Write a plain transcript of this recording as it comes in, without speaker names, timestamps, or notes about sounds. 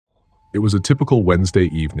It was a typical Wednesday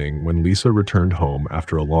evening when Lisa returned home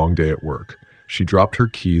after a long day at work. She dropped her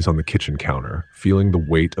keys on the kitchen counter, feeling the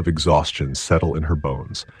weight of exhaustion settle in her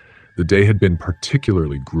bones. The day had been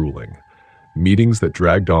particularly grueling. Meetings that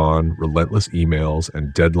dragged on, relentless emails,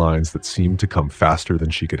 and deadlines that seemed to come faster than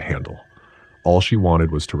she could handle. All she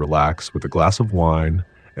wanted was to relax with a glass of wine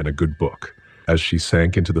and a good book. As she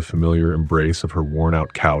sank into the familiar embrace of her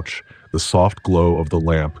worn-out couch, the soft glow of the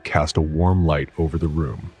lamp cast a warm light over the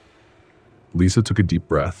room. Lisa took a deep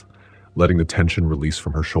breath, letting the tension release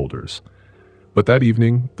from her shoulders. But that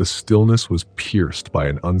evening, the stillness was pierced by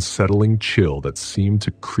an unsettling chill that seemed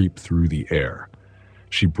to creep through the air.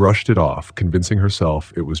 She brushed it off, convincing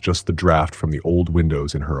herself it was just the draft from the old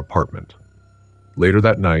windows in her apartment. Later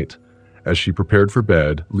that night, as she prepared for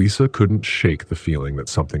bed, Lisa couldn't shake the feeling that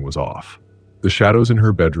something was off. The shadows in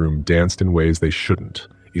her bedroom danced in ways they shouldn't,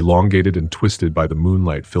 elongated and twisted by the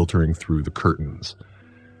moonlight filtering through the curtains.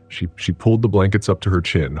 She pulled the blankets up to her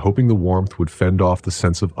chin, hoping the warmth would fend off the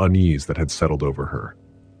sense of unease that had settled over her.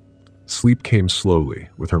 Sleep came slowly,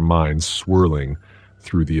 with her mind swirling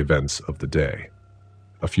through the events of the day.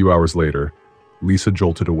 A few hours later, Lisa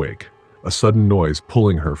jolted awake, a sudden noise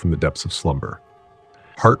pulling her from the depths of slumber.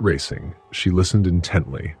 Heart racing, she listened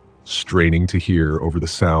intently, straining to hear over the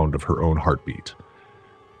sound of her own heartbeat.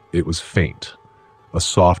 It was faint, a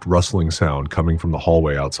soft rustling sound coming from the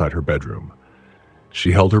hallway outside her bedroom.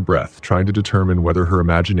 She held her breath, trying to determine whether her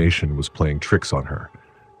imagination was playing tricks on her.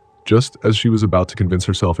 Just as she was about to convince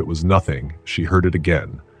herself it was nothing, she heard it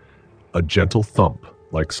again. A gentle thump,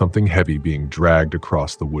 like something heavy being dragged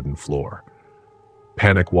across the wooden floor.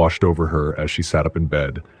 Panic washed over her as she sat up in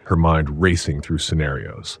bed, her mind racing through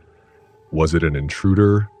scenarios. Was it an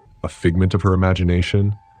intruder, a figment of her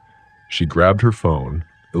imagination? She grabbed her phone,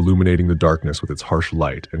 illuminating the darkness with its harsh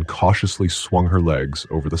light, and cautiously swung her legs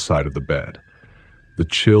over the side of the bed. The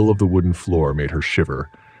chill of the wooden floor made her shiver,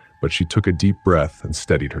 but she took a deep breath and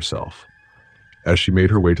steadied herself. As she made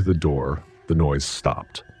her way to the door, the noise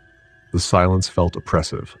stopped. The silence felt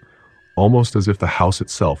oppressive, almost as if the house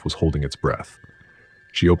itself was holding its breath.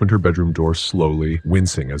 She opened her bedroom door slowly,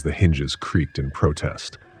 wincing as the hinges creaked in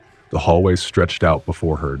protest. The hallway stretched out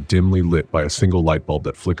before her, dimly lit by a single light bulb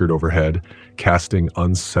that flickered overhead, casting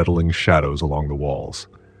unsettling shadows along the walls.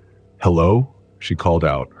 "Hello?" she called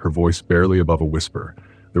out, her voice barely above a whisper.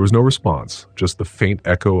 There was no response, just the faint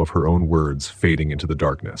echo of her own words fading into the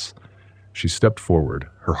darkness. She stepped forward,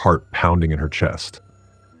 her heart pounding in her chest.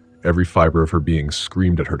 Every fiber of her being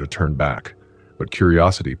screamed at her to turn back, but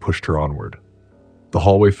curiosity pushed her onward. The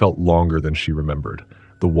hallway felt longer than she remembered,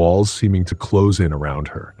 the walls seeming to close in around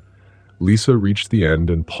her. Lisa reached the end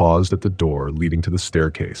and paused at the door leading to the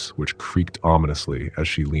staircase, which creaked ominously as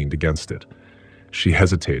she leaned against it. She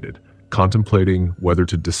hesitated, contemplating whether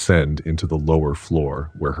to descend into the lower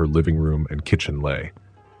floor where her living room and kitchen lay.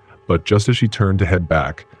 But just as she turned to head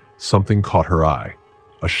back, something caught her eye,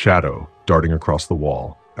 a shadow darting across the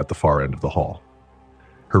wall at the far end of the hall.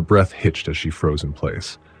 Her breath hitched as she froze in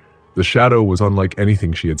place. The shadow was unlike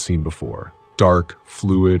anything she had seen before, dark,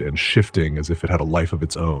 fluid, and shifting as if it had a life of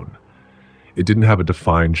its own. It didn't have a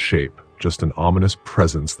defined shape, just an ominous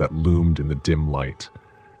presence that loomed in the dim light.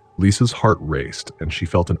 Lisa's heart raced, and she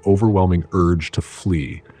felt an overwhelming urge to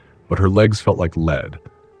flee, but her legs felt like lead.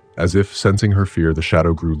 As if sensing her fear, the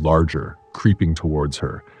shadow grew larger, creeping towards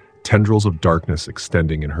her, tendrils of darkness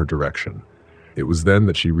extending in her direction. It was then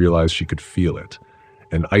that she realized she could feel it,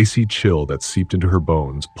 an icy chill that seeped into her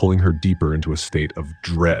bones, pulling her deeper into a state of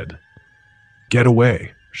dread. "Get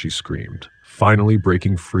away!" she screamed, finally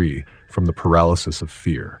breaking free from the paralysis of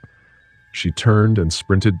fear. She turned and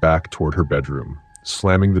sprinted back toward her bedroom,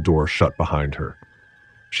 slamming the door shut behind her.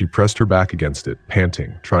 She pressed her back against it,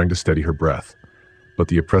 panting, trying to steady her breath. But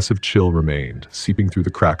the oppressive chill remained, seeping through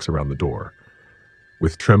the cracks around the door.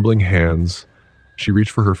 With trembling hands, she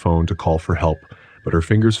reached for her phone to call for help, but her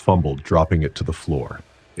fingers fumbled, dropping it to the floor.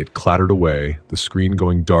 It clattered away, the screen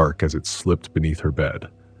going dark as it slipped beneath her bed.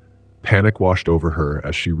 Panic washed over her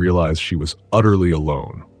as she realized she was utterly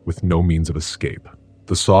alone, with no means of escape.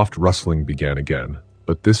 The soft rustling began again,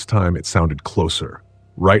 but this time it sounded closer,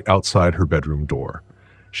 right outside her bedroom door.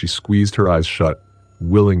 She squeezed her eyes shut,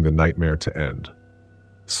 willing the nightmare to end.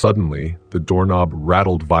 Suddenly, the doorknob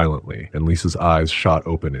rattled violently, and Lisa's eyes shot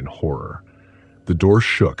open in horror. The door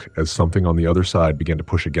shook as something on the other side began to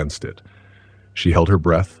push against it. She held her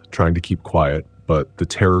breath, trying to keep quiet, but the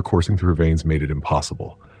terror coursing through her veins made it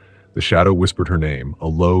impossible. The shadow whispered her name, a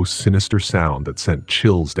low, sinister sound that sent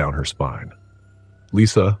chills down her spine.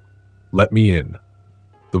 "Lisa, let me in."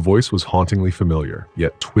 The voice was hauntingly familiar,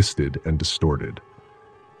 yet twisted and distorted.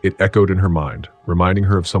 It echoed in her mind, reminding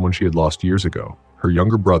her of someone she had lost years ago, her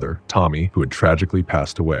younger brother, Tommy, who had tragically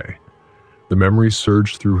passed away. The memories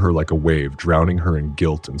surged through her like a wave, drowning her in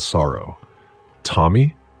guilt and sorrow.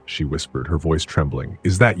 "Tommy?" she whispered, her voice trembling.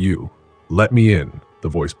 "Is that you? Let me in," the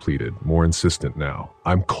voice pleaded, more insistent now.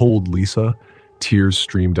 "I'm cold, Lisa." Tears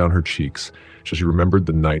streamed down her cheeks as she remembered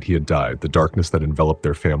the night he had died, the darkness that enveloped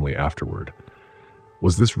their family afterward.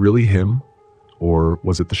 Was this really him? Or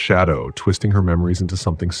was it the shadow twisting her memories into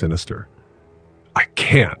something sinister? "I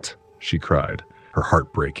can't," she cried, her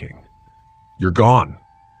heart breaking. "You're gone."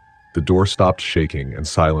 The door stopped shaking and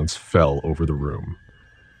silence fell over the room.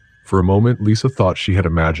 For a moment, Lisa thought she had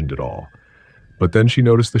imagined it all. But then she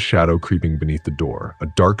noticed the shadow creeping beneath the door, a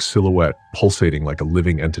dark silhouette pulsating like a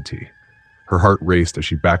living entity. Her heart raced as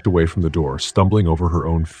she backed away from the door, stumbling over her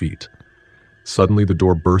own feet. Suddenly, the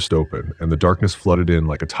door burst open, and the darkness flooded in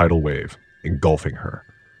like a tidal wave, engulfing her.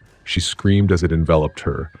 She screamed as it enveloped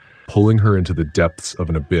her, pulling her into the depths of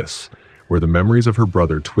an abyss where the memories of her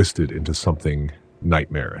brother twisted into something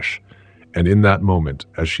nightmarish. And in that moment,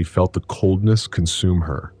 as she felt the coldness consume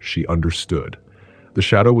her, she understood. The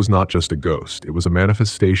shadow was not just a ghost, it was a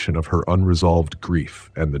manifestation of her unresolved grief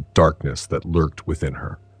and the darkness that lurked within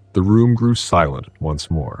her. The room grew silent once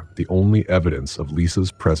more, the only evidence of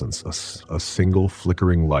Lisa's presence a single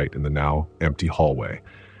flickering light in the now empty hallway,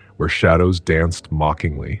 where shadows danced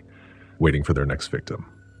mockingly, waiting for their next victim.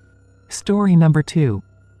 Story number 2.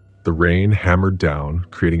 The rain hammered down,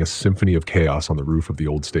 creating a symphony of chaos on the roof of the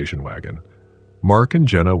old station wagon. Mark and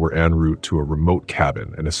Jenna were en route to a remote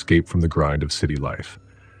cabin, an escape from the grind of city life.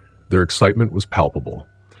 Their excitement was palpable,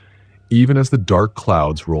 even as the dark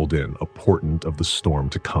clouds rolled in, a portent of the storm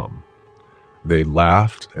to come. They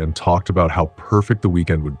laughed and talked about how perfect the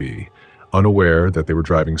weekend would be, unaware that they were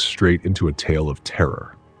driving straight into a tale of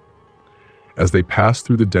terror. As they passed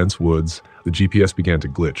through the dense woods, the GPS began to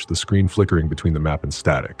glitch, the screen flickering between the map and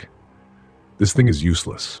static. "This thing is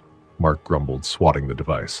useless," Mark grumbled, swatting the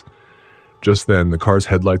device. Just then, the car's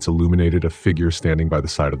headlights illuminated a figure standing by the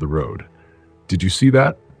side of the road. "Did you see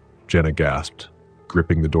that?" Jenna gasped,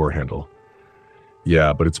 gripping the door handle.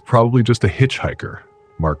 "Yeah, but it's probably just a hitchhiker,"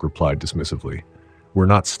 Mark replied dismissively. "We're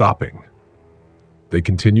not stopping." They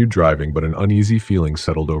continued driving, but an uneasy feeling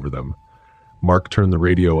settled over them. Mark turned the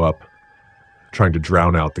radio up, trying to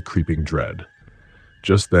drown out the creeping dread.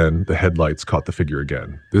 Just then, the headlights caught the figure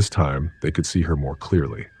again. This time, they could see her more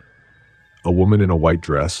clearly. A woman in a white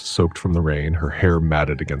dress, soaked from the rain, her hair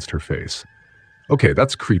matted against her face. "Okay,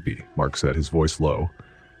 that's creepy," Mark said, his voice low.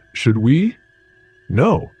 "Should we?"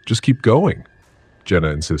 "No, just keep going," Jenna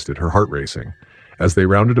insisted, her heart racing. As they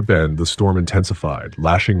rounded a bend, the storm intensified,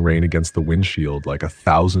 lashing rain against the windshield like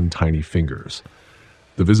 1,000 tiny fingers.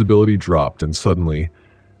 The visibility dropped, and suddenly,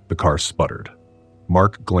 the car sputtered.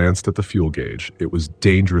 Mark glanced at the fuel gauge. It was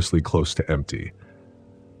dangerously close to empty.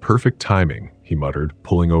 "Perfect timing," he muttered,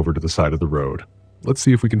 pulling over to the side of the road. "Let's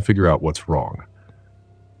see if we can figure out what's wrong."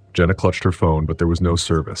 Jenna clutched her phone, but there was no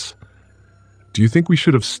service. "Do you think we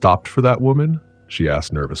should have stopped for that woman?" she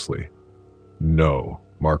asked nervously. "No,"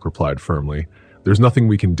 Mark replied firmly. "There's nothing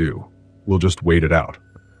we can do. We'll just wait it out."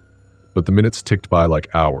 But the minutes ticked by like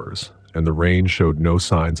hours, and the rain showed no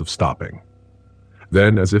signs of stopping.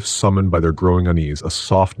 Then, as if summoned by their growing unease, a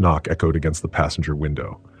soft knock echoed against the passenger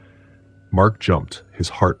window. Mark jumped, his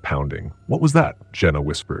heart pounding. "What was that?" Jenna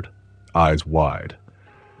whispered, eyes wide.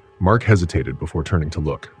 Mark hesitated before turning to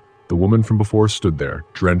look. The woman from before stood there,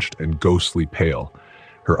 drenched and ghostly pale.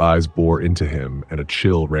 Her eyes bore into him, and a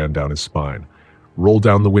chill ran down his spine. "Roll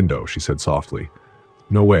down the window," she said softly.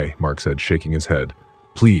 "No way," Mark said, shaking his head.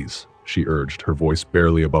 "Please," she urged, her voice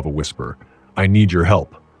barely above a whisper. "I need your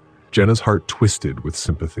help." Jenna's heart twisted with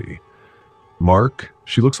sympathy. "Mark,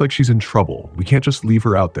 she looks like she's in trouble. We can't just leave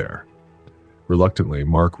her out there." Reluctantly,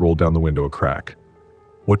 Mark rolled down the window a crack.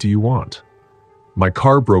 "What do you want?" "My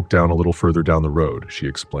car broke down a little further down the road," she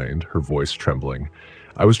explained, her voice trembling.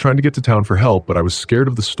 "I was trying to get to town for help, but I was scared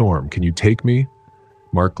of the storm. Can you take me?"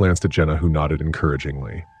 Mark glanced at Jenna, who nodded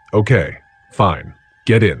encouragingly. "Okay, fine.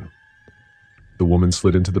 Get in." The woman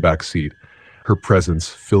slid into the back seat, her presence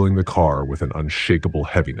filling the car with an unshakable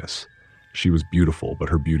heaviness. She was beautiful, but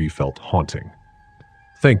her beauty felt haunting.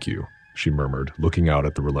 "Thank you," she murmured, looking out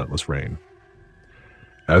at the relentless rain.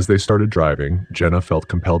 As they started driving, Jenna felt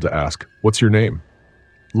compelled to ask, "What's your name?"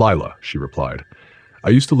 "Lila," she replied. "I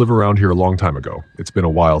used to live around here a long time ago. It's been a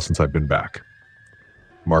while since I've been back."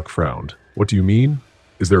 Mark frowned. "What do you mean?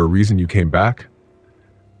 Is there a reason you came back?"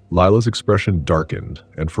 Lila's expression darkened,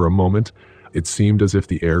 and for a moment, it seemed as if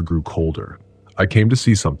the air grew colder. "I came to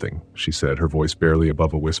see something," she said, her voice barely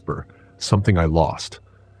above a whisper. "Something I lost."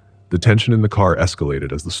 The tension in the car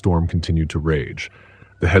escalated as the storm continued to rage.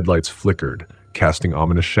 The headlights flickered, casting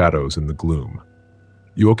ominous shadows in the gloom.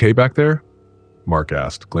 You okay back there? Mark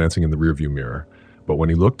asked, glancing in the rearview mirror. But when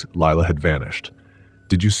he looked, Lila had vanished.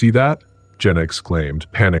 Did you see that? Jenna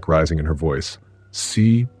exclaimed, panic rising in her voice.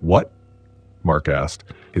 See what? Mark asked,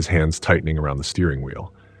 his hands tightening around the steering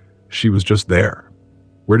wheel. She was just there.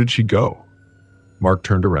 Where did she go? Mark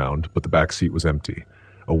turned around, but the back seat was empty.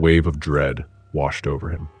 A wave of dread washed over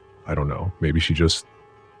him. I don't know, maybe she just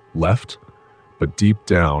left? But deep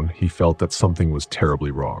down, he felt that something was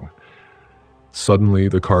terribly wrong. Suddenly,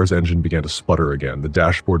 the car's engine began to sputter again, the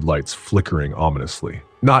dashboard lights flickering ominously.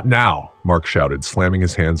 Not now, Mark shouted, slamming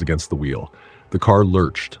his hands against the wheel. The car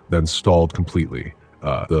lurched, then stalled completely,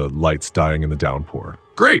 the lights dying in the downpour.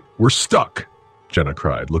 Great, we're stuck, Jenna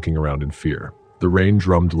cried, looking around in fear. The rain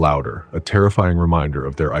drummed louder, a terrifying reminder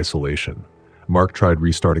of their isolation. Mark tried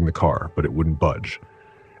restarting the car, but it wouldn't budge.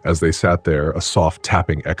 As they sat there, a soft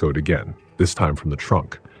tapping echoed again, this time from the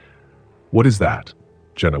trunk. What is that?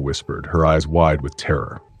 Jenna whispered, her eyes wide with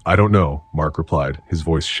terror. I don't know, Mark replied, his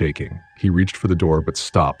voice shaking. He reached for the door but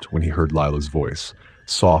stopped when he heard Lila's voice,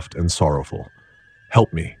 soft and sorrowful.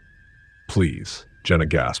 Help me. Please, Jenna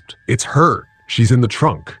gasped. It's her! She's in the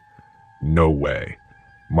trunk! No way,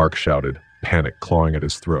 Mark shouted, panic clawing at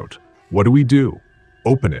his throat. What do we do?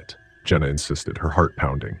 Open it, Jenna insisted, her heart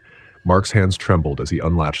pounding. Mark's hands trembled as he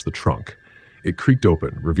unlatched the trunk. It creaked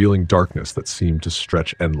open, revealing darkness that seemed to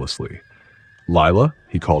stretch endlessly. Lila,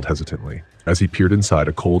 he called hesitantly. As he peered inside,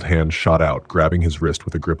 a cold hand shot out, grabbing his wrist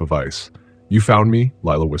with a grip of ice. You found me?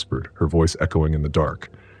 Lila whispered, her voice echoing in the dark.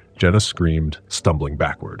 Jenna screamed, stumbling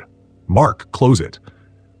backward. Mark, close it!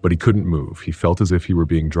 But he couldn't move. He felt as if he were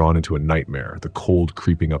being drawn into a nightmare, the cold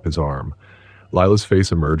creeping up his arm. Lila's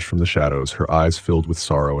face emerged from the shadows, her eyes filled with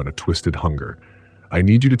sorrow and a twisted hunger. I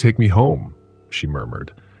need you to take me home, she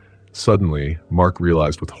murmured. Suddenly, Mark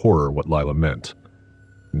realized with horror what Lila meant.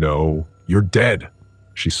 No, you're dead,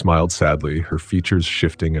 she smiled sadly, her features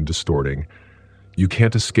shifting and distorting. You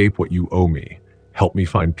can't escape what you owe me. Help me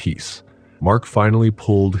find peace. Mark finally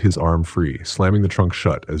pulled his arm free, slamming the trunk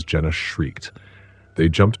shut as Jenna shrieked. They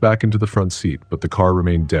jumped back into the front seat, but the car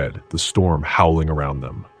remained dead, the storm howling around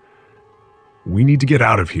them. We need to get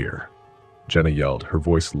out of here, Jenna yelled, her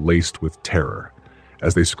voice laced with terror.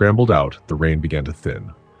 As they scrambled out, the rain began to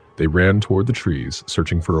thin. They ran toward the trees,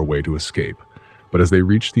 searching for a way to escape. But as they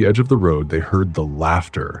reached the edge of the road, they heard the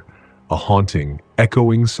laughter, a haunting,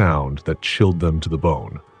 echoing sound that chilled them to the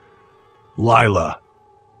bone. Lila!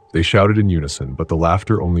 They shouted in unison, but the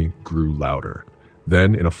laughter only grew louder.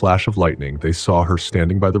 Then, in a flash of lightning, they saw her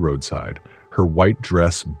standing by the roadside, her white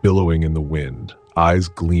dress billowing in the wind, eyes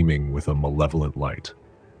gleaming with a malevolent light.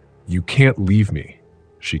 You can't leave me,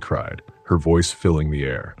 she cried, her voice filling the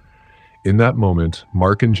air. In that moment,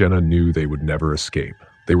 Mark and Jenna knew they would never escape.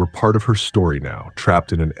 They were part of her story now,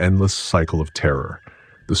 trapped in an endless cycle of terror.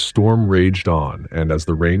 The storm raged on, and as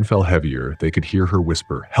the rain fell heavier, they could hear her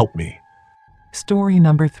whisper, "Help me." Story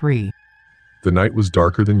number 3. The night was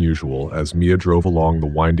darker than usual as Mia drove along the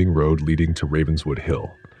winding road leading to Ravenswood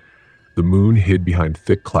Hill. The moon hid behind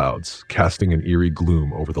thick clouds, casting an eerie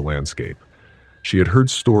gloom over the landscape. She had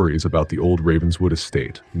heard stories about the old Ravenswood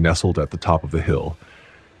estate, nestled at the top of the hill,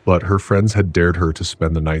 but her friends had dared her to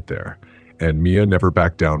spend the night there, and Mia never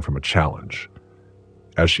backed down from a challenge.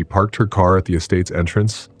 As she parked her car at the estate's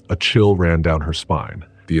entrance, a chill ran down her spine.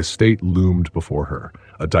 The estate loomed before her,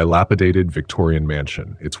 a dilapidated Victorian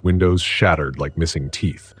mansion, its windows shattered like missing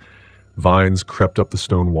teeth. Vines crept up the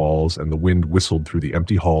stone walls, and the wind whistled through the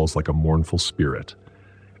empty halls like a mournful spirit.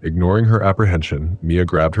 Ignoring her apprehension, Mia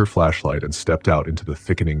grabbed her flashlight and stepped out into the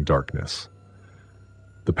thickening darkness.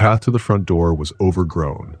 The path to the front door was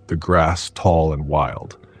overgrown, the grass tall and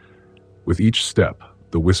wild. With each step,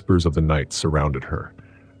 the whispers of the night surrounded her.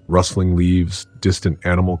 Rustling leaves, distant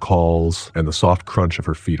animal calls, and the soft crunch of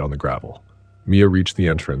her feet on the gravel. Mia reached the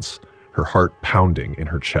entrance, her heart pounding in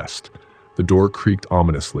her chest. The door creaked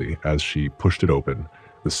ominously as she pushed it open,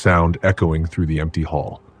 the sound echoing through the empty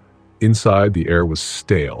hall. Inside, the air was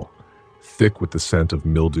stale, thick with the scent of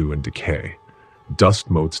mildew and decay. Dust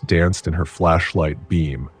motes danced in her flashlight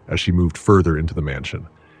beam as she moved further into the mansion.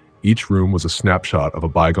 Each room was a snapshot of a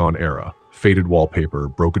bygone era, faded wallpaper,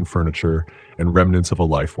 broken furniture, and remnants of a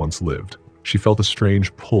life once lived. She felt a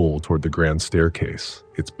strange pull toward the grand staircase,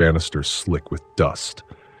 its banisters slick with dust.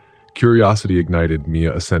 Curiosity ignited,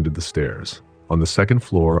 Mia ascended the stairs. On the second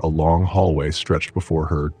floor, a long hallway stretched before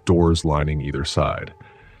her, doors lining either side.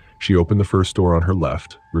 She opened the first door on her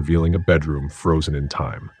left, revealing a bedroom frozen in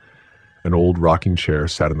time. An old rocking chair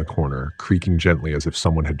sat in the corner, creaking gently as if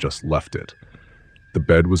someone had just left it. The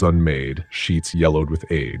bed was unmade, sheets yellowed with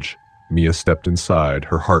age. Mia stepped inside,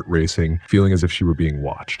 her heart racing, feeling as if she were being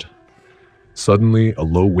watched. Suddenly, a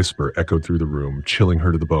low whisper echoed through the room, chilling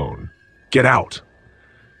her to the bone. "Get out!"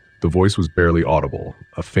 The voice was barely audible,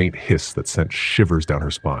 a faint hiss that sent shivers down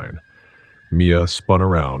her spine. Mia spun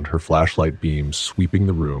around, her flashlight beams sweeping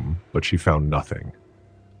the room, but she found nothing.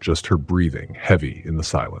 Just her breathing, heavy in the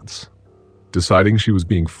silence. Deciding she was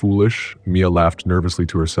being foolish, Mia laughed nervously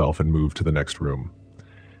to herself and moved to the next room.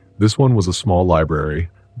 This one was a small library,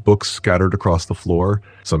 books scattered across the floor,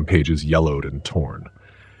 some pages yellowed and torn.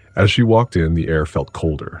 As she walked in, the air felt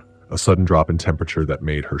colder, a sudden drop in temperature that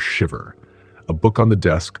made her shiver. A book on the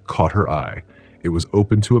desk caught her eye. It was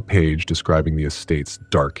open to a page describing the estate's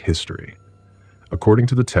dark history. According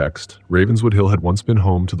to the text, Ravenswood Hill had once been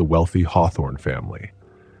home to the wealthy Hawthorne family.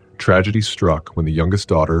 Tragedy struck when the youngest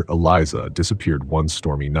daughter, Eliza, disappeared one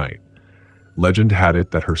stormy night. Legend had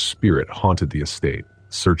it that her spirit haunted the estate,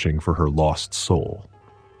 searching for her lost soul.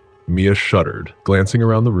 Mia shuddered, glancing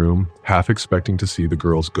around the room, half expecting to see the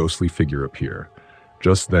girl's ghostly figure appear.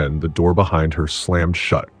 Just then, the door behind her slammed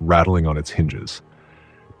shut, rattling on its hinges.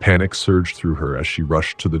 Panic surged through her as she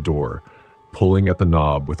rushed to the door, pulling at the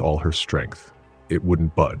knob with all her strength. It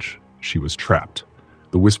wouldn't budge. She was trapped.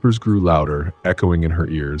 The whispers grew louder, echoing in her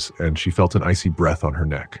ears, and she felt an icy breath on her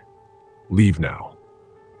neck. "Leave now."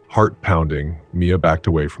 Heart pounding, Mia backed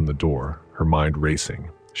away from the door, her mind racing.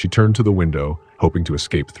 She turned to the window, hoping to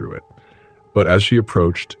escape through it. But as she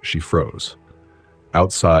approached, she froze.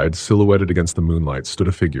 Outside, silhouetted against the moonlight, stood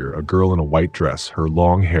a figure, a girl in a white dress, her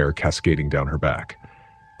long hair cascading down her back.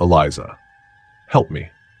 "Eliza." "Help me,"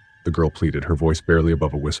 the girl pleaded, her voice barely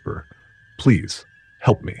above a whisper. "Please,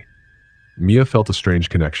 help me." Mia felt a strange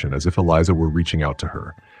connection, as if Eliza were reaching out to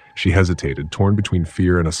her. She hesitated, torn between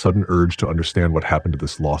fear and a sudden urge to understand what happened to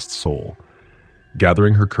this lost soul.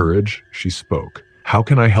 Gathering her courage, she spoke. "How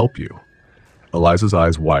can I help you?" Eliza's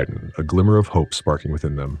eyes widened, a glimmer of hope sparking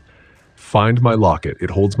within them. "Find my locket.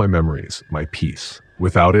 It holds my memories, my peace.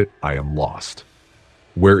 Without it, I am lost."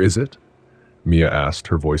 "Where is it?" Mia asked,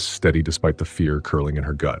 her voice steady despite the fear curling in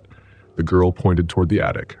her gut. The girl pointed toward the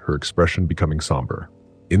attic, her expression becoming somber.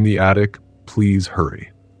 "In the attic, please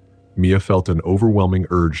hurry." Mia felt an overwhelming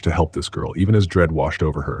urge to help this girl, even as dread washed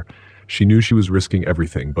over her. She knew she was risking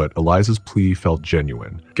everything, but Eliza's plea felt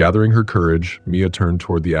genuine. Gathering her courage, Mia turned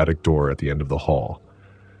toward the attic door at the end of the hall.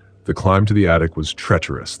 The climb to the attic was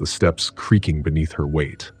treacherous, the steps creaking beneath her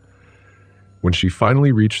weight. When she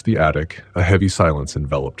finally reached the attic, a heavy silence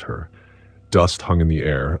enveloped her. Dust hung in the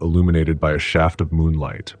air, illuminated by a shaft of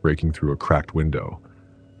moonlight breaking through a cracked window.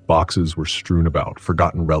 Boxes were strewn about,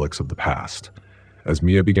 forgotten relics of the past. As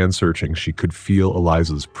Mia began searching, she could feel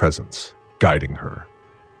Eliza's presence, guiding her.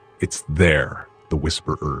 "It's there," the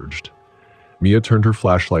whisper urged. Mia turned her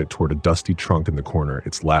flashlight toward a dusty trunk in the corner,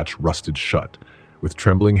 its latch rusted shut. With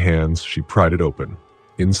trembling hands, she pried it open.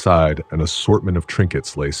 Inside, an assortment of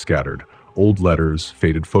trinkets lay scattered, old letters,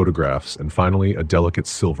 faded photographs, and finally a delicate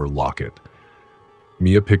silver locket.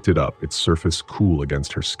 Mia picked it up, its surface cool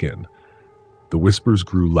against her skin. The whispers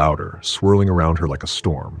grew louder, swirling around her like a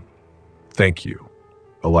storm. "Thank you."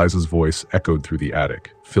 Eliza's voice echoed through the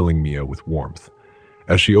attic, filling Mia with warmth.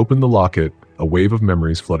 As she opened the locket, a wave of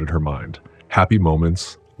memories flooded her mind. Happy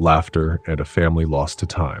moments, laughter, and a family lost to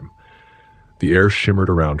time. The air shimmered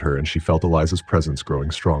around her, and she felt Eliza's presence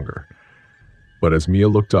growing stronger. But as Mia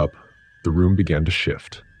looked up, the room began to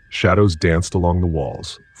shift. Shadows danced along the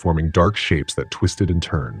walls, forming dark shapes that twisted and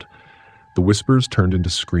turned. The whispers turned into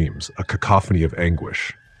screams, a cacophony of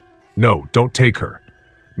anguish. "No, don't take her!"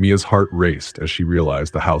 Mia's heart raced as she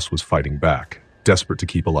realized the house was fighting back, desperate to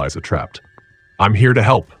keep Eliza trapped. "I'm here to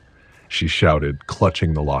help," she shouted,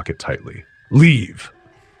 clutching the locket tightly. "Leave!"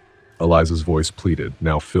 Eliza's voice pleaded,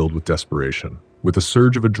 now filled with desperation. With a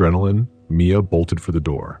surge of adrenaline, Mia bolted for the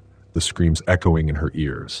door, the screams echoing in her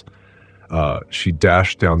ears. She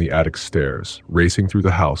dashed down the attic stairs, racing through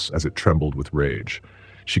the house as it trembled with rage.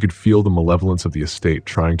 She could feel the malevolence of the estate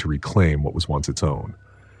trying to reclaim what was once its own.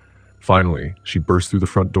 Finally, she burst through the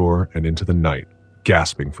front door and into the night,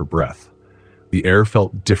 gasping for breath. The air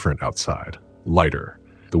felt different outside, lighter.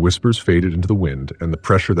 The whispers faded into the wind, and the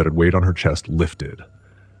pressure that had weighed on her chest lifted.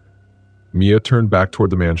 Mia turned back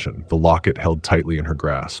toward the mansion, the locket held tightly in her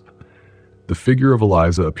grasp. The figure of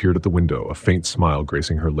Eliza appeared at the window, a faint smile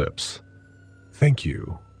gracing her lips. "Thank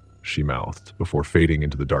you," she mouthed, before fading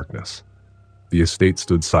into the darkness. The estate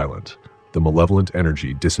stood silent, the malevolent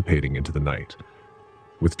energy dissipating into the night.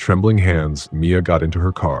 With trembling hands, Mia got into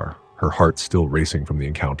her car, her heart still racing from the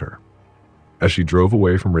encounter. As she drove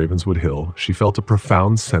away from Ravenswood Hill, she felt a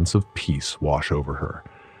profound sense of peace wash over her.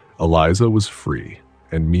 Eliza was free,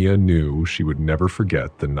 and Mia knew she would never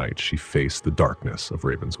forget the night she faced the darkness of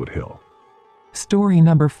Ravenswood Hill. Story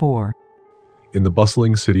number 4. In the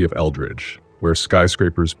bustling city of Eldridge, where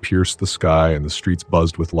skyscrapers pierced the sky and the streets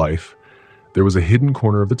buzzed with life, there was a hidden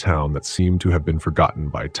corner of the town that seemed to have been forgotten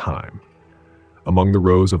by time. Among the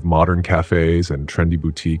rows of modern cafes and trendy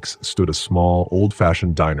boutiques stood a small,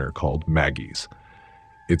 old-fashioned diner called Maggie's.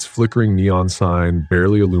 Its flickering neon sign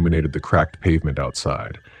barely illuminated the cracked pavement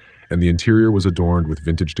outside, and the interior was adorned with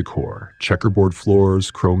vintage decor, checkerboard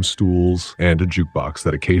floors, chrome stools, and a jukebox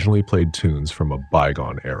that occasionally played tunes from a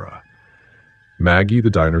bygone era. Maggie, the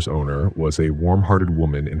diner's owner, was a warm-hearted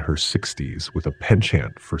woman in her 60s with a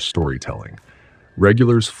penchant for storytelling.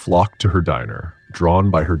 Regulars flocked to her diner, drawn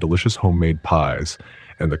by her delicious homemade pies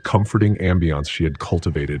and the comforting ambiance she had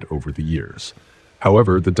cultivated over the years.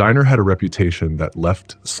 However, the diner had a reputation that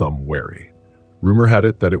left some wary. Rumor had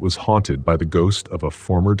it that it was haunted by the ghost of a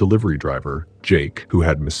former delivery driver, Jake, who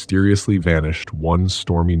had mysteriously vanished one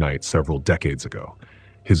stormy night several decades ago.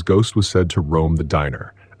 His ghost was said to roam the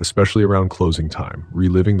diner, especially around closing time,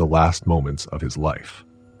 reliving the last moments of his life.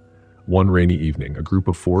 One rainy evening, a group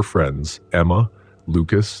of 4 friends, Emma,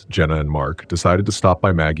 Lucas, Jenna, and Mark, decided to stop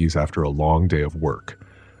by Maggie's after a long day of work.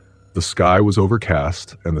 The sky was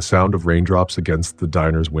overcast, and the sound of raindrops against the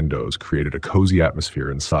diner's windows created a cozy atmosphere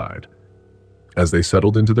inside. As they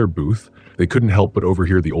settled into their booth, they couldn't help but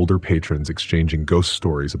overhear the older patrons exchanging ghost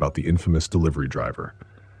stories about the infamous delivery driver.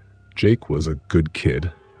 Jake was a good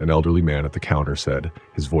kid, an elderly man at the counter said,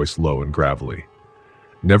 his voice low and gravelly.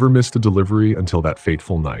 Never missed a delivery until that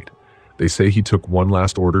fateful night. They say he took one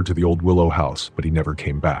last order to the old Willow house, but he never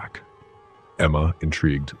came back. Emma,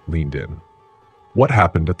 intrigued, leaned in. What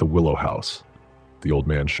happened at the Willow house? The old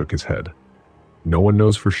man shook his head. No one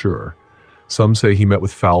knows for sure. Some say he met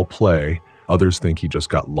with foul play, others think he just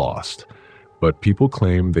got lost. But people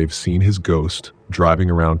claim they've seen his ghost driving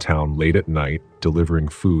around town late at night, delivering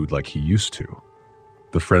food like he used to.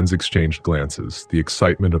 The friends exchanged glances, the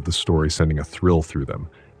excitement of the story sending a thrill through them.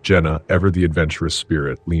 Jenna, ever the adventurous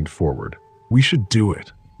spirit, leaned forward. We should do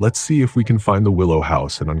it. Let's see if we can find the Willow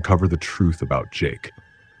house and uncover the truth about Jake.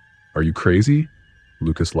 Are you crazy?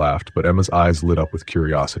 Lucas laughed, but Emma's eyes lit up with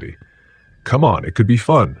curiosity. Come on, it could be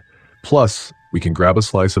fun. Plus, we can grab a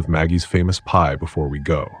slice of Maggie's famous pie before we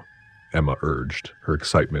go, Emma urged, her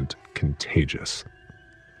excitement contagious.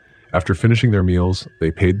 After finishing their meals,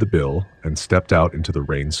 they paid the bill and stepped out into the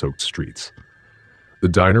rain-soaked streets. The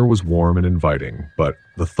diner was warm and inviting, but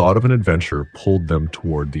the thought of an adventure pulled them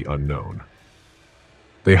toward the unknown.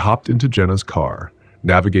 They hopped into Jenna's car,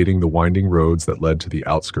 navigating the winding roads that led to the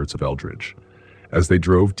outskirts of Eldridge. As they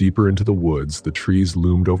drove deeper into the woods, the trees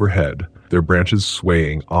loomed overhead, their branches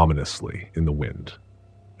swaying ominously in the wind.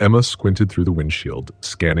 Emma squinted through the windshield,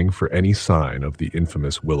 scanning for any sign of the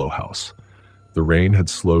infamous Willow house. The rain had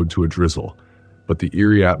slowed to a drizzle, but the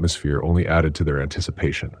eerie atmosphere only added to their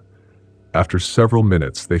anticipation. After several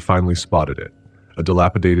minutes, they finally spotted it, a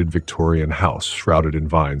dilapidated Victorian house shrouded in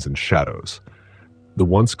vines and shadows. The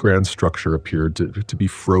once grand structure appeared to be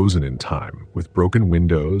frozen in time, with broken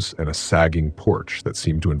windows and a sagging porch that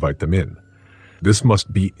seemed to invite them in. This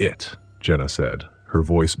must be it, Jenna said, her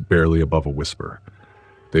voice barely above a whisper.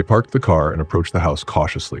 They parked the car and approached the house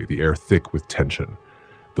cautiously, the air thick with tension.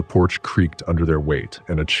 The porch creaked under their weight,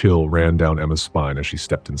 and a chill ran down Emma's spine as she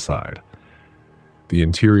stepped inside. The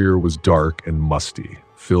interior was dark and musty,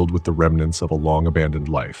 filled with the remnants of a long-abandoned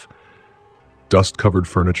life. Dust-covered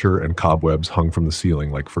furniture and cobwebs hung from the ceiling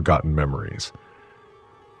like forgotten memories.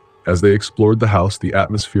 As they explored the house, the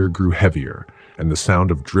atmosphere grew heavier, and the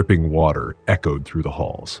sound of dripping water echoed through the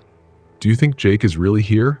halls. "Do you think Jake is really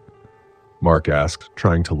here?" Mark asked,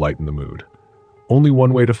 trying to lighten the mood. "Only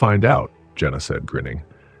one way to find out," Jenna said, grinning.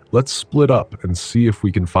 "Let's split up and see if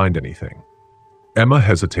we can find anything." Emma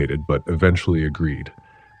hesitated, but eventually agreed.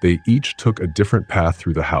 They each took a different path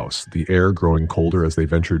through the house, the air growing colder as they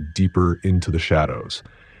ventured deeper into the shadows.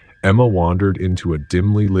 Emma wandered into a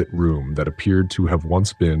dimly lit room that appeared to have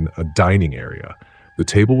once been a dining area. The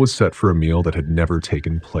table was set for a meal that had never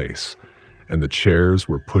taken place, and the chairs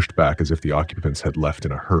were pushed back as if the occupants had left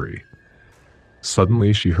in a hurry.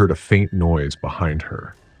 Suddenly, she heard a faint noise behind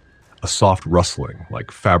her, a soft rustling like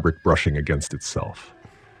fabric brushing against itself.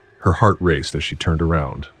 Her heart raced as she turned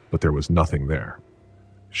around, but there was nothing there.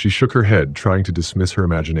 She shook her head, trying to dismiss her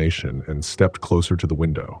imagination, and stepped closer to the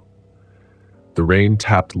window. The rain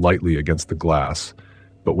tapped lightly against the glass,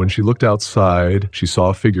 but when she looked outside, she saw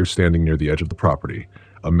a figure standing near the edge of the property,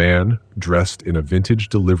 a man dressed in a vintage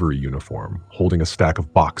delivery uniform, holding a stack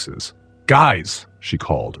of boxes. "Guys!" she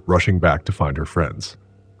called, rushing back to find her friends.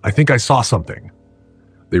 "I think I saw something."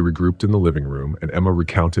 They regrouped in the living room, and Emma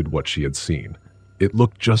recounted what she had seen. "It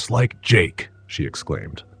looked just like Jake," she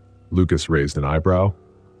exclaimed. Lucas raised an eyebrow.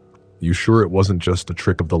 "You sure it wasn't just a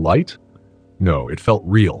trick of the light?" No, it felt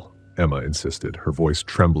real, Emma insisted, her voice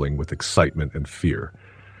trembling with excitement and fear.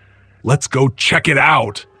 Let's go check it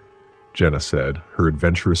out, Jenna said, her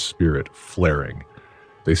adventurous spirit flaring.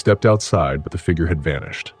 They stepped outside, but the figure had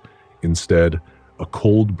vanished. Instead, a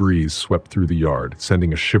cold breeze swept through the yard,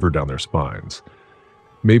 sending a shiver down their spines.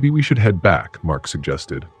 Maybe we should head back, Mark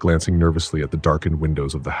suggested, glancing nervously at the darkened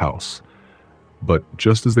windows of the house. But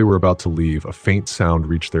just as they were about to leave, a faint sound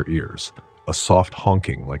reached their ears, a soft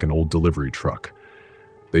honking like an old delivery truck.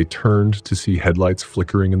 They turned to see headlights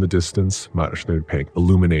flickering in the distance,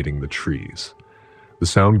 illuminating the trees. The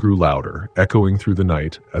sound grew louder, echoing through the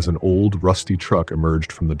night as an old, rusty truck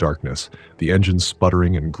emerged from the darkness, the engine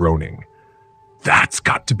sputtering and groaning. That's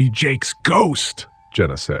got to be Jake's ghost,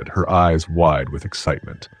 Jenna said, her eyes wide with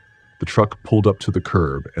excitement. The truck pulled up to the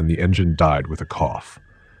curb, and the engine died with a cough.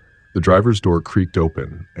 The driver's door creaked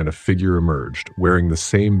open, and a figure emerged, wearing the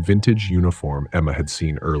same vintage uniform Emma had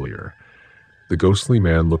seen earlier. The ghostly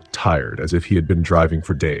man looked tired, as if he had been driving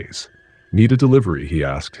for days. Need a delivery, he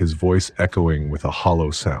asked, his voice echoing with a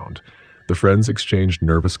hollow sound. The friends exchanged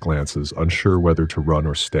nervous glances, unsure whether to run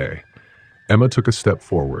or stay. Emma took a step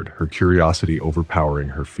forward, her curiosity overpowering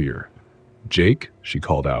her fear. Jake, she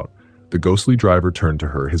called out. The ghostly driver turned to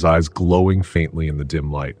her, his eyes glowing faintly in the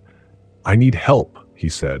dim light. I need help, he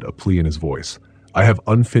said, a plea in his voice. I have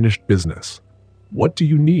unfinished business. What do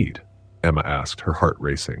you need? Emma asked, her heart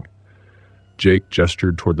racing. Jake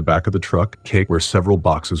gestured toward the back of the truck, where several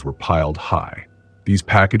boxes were piled high. These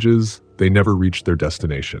packages, they never reached their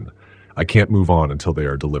destination. I can't move on until they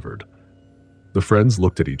are delivered. The friends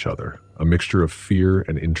looked at each other, a mixture of fear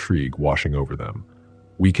and intrigue washing over them.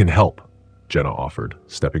 We can help, Jenna offered,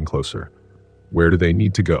 stepping closer. Where do they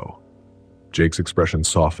need to go? Jake's expression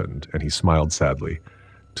softened, and he smiled sadly.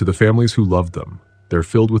 To the families who loved them, they're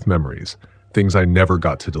filled with memories, things I never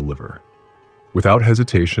got to deliver. Without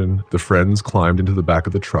hesitation, the friends climbed into the back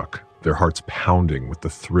of the truck, their hearts pounding with the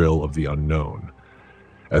thrill of the unknown.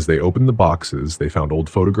 As they opened the boxes, they found old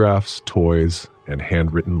photographs, toys, and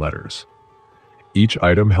handwritten letters. Each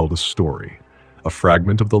item held a story, a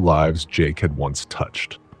fragment of the lives Jake had once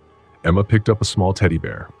touched. Emma picked up a small teddy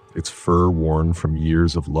bear, its fur worn from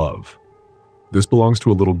years of love. This belongs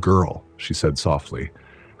to a little girl, she said softly,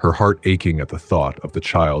 her heart aching at the thought of the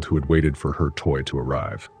child who had waited for her toy to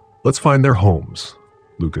arrive. Let's find their homes,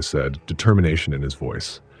 Lucas said, determination in his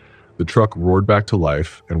voice. The truck roared back to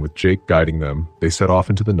life, and with Jake guiding them, they set off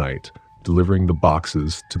into the night, delivering the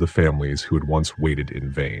boxes to the families who had once waited in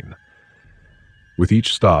vain. With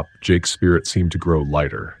each stop, Jake's spirit seemed to grow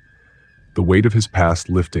lighter, the weight of his past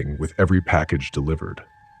lifting with every package delivered.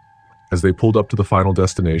 As they pulled up to the final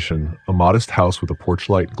destination, a modest house with a porch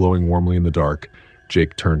light glowing warmly in the dark,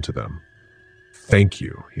 Jake turned to them. Thank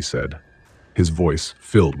you, he said, his voice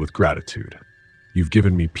filled with gratitude. You've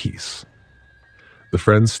given me peace. The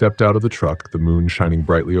friends stepped out of the truck, the moon shining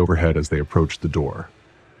brightly overhead as they approached the door.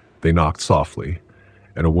 They knocked softly,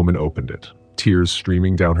 and a woman opened it, tears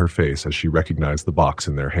streaming down her face as she recognized the box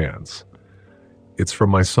in their hands. It's from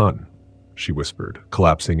my son, she whispered,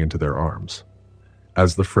 collapsing into their arms.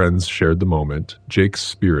 As the friends shared the moment, Jake's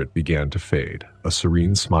spirit began to fade, a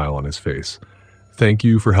serene smile on his face. Thank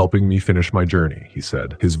you for helping me finish my journey, he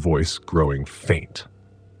said, his voice growing faint.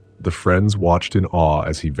 The friends watched in awe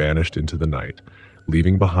as he vanished into the night,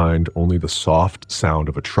 leaving behind only the soft sound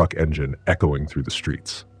of a truck engine echoing through the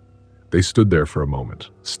streets. They stood there for a moment,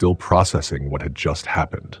 still processing what had just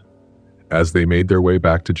happened. As they made their way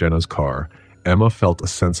back to Jenna's car, Emma felt a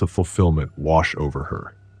sense of fulfillment wash over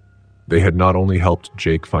her. They had not only helped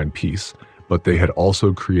Jake find peace, but they had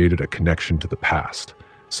also created a connection to the past,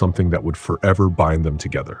 something that would forever bind them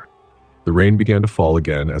together. The rain began to fall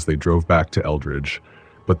again as they drove back to Eldridge,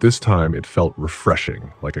 but this time it felt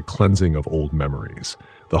refreshing, like a cleansing of old memories.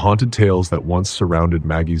 The haunted tales that once surrounded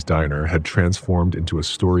Maggie's diner had transformed into a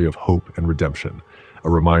story of hope and redemption, a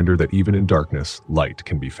reminder that even in darkness, light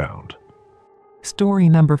can be found. Story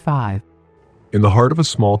number 5. In the heart of a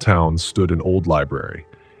small town stood an old library,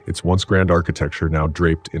 its once grand architecture now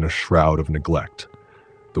draped in a shroud of neglect.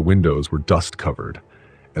 The windows were dust-covered,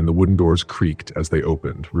 and the wooden doors creaked as they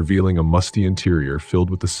opened, revealing a musty interior filled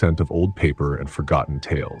with the scent of old paper and forgotten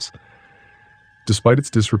tales. Despite its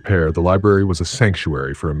disrepair, the library was a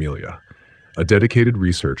sanctuary for Amelia, a dedicated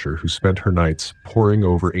researcher who spent her nights poring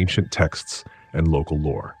over ancient texts and local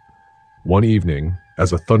lore. One evening,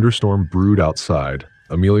 as a thunderstorm brewed outside,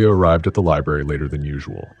 Amelia arrived at the library later than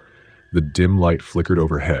usual. The dim light flickered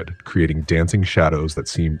overhead, creating dancing shadows that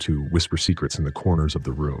seemed to whisper secrets in the corners of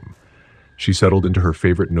the room. She settled into her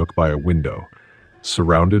favorite nook by a window,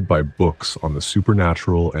 surrounded by books on the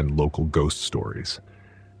supernatural and local ghost stories.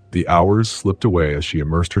 The hours slipped away as she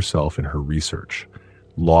immersed herself in her research,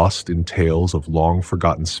 lost in tales of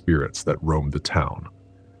long-forgotten spirits that roamed the town.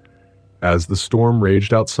 As the storm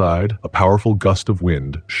raged outside, a powerful gust of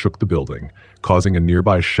wind shook the building, causing a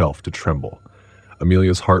nearby shelf to tremble.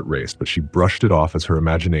 Amelia's heart raced, but she brushed it off as her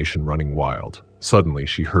imagination running wild. Suddenly,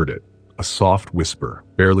 she heard it, a soft whisper,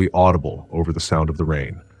 barely audible over the sound of the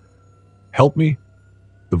rain. "Help me?"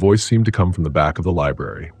 The voice seemed to come from the back of the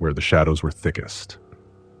library, where the shadows were thickest.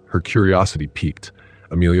 Her curiosity piqued.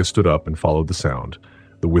 Amelia stood up and followed the sound,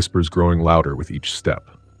 the whispers growing louder with each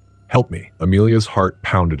step. "Help me!" Amelia's heart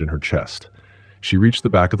pounded in her chest. She reached the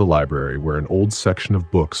back of the library, where an old section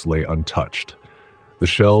of books lay untouched. The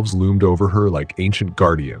shelves loomed over her like ancient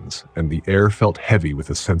guardians, and the air felt heavy with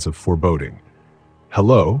a sense of foreboding.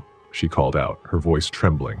 "Hello?" she called out, her voice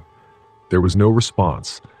trembling. There was no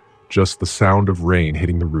response, just the sound of rain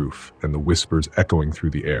hitting the roof and the whispers echoing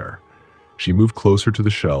through the air. She moved closer to the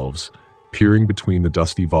shelves, peering between the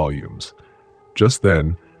dusty volumes. Just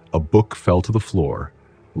then, a book fell to the floor,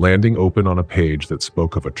 landing open on a page that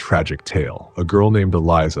spoke of a tragic tale, a girl named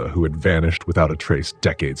Eliza who had vanished without a trace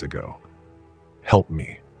decades ago. "Help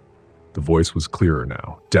me." The voice was clearer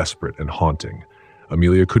now, desperate and haunting.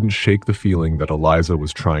 Amelia couldn't shake the feeling that Eliza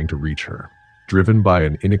was trying to reach her. Driven by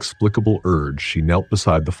an inexplicable urge, she knelt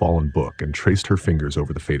beside the fallen book and traced her fingers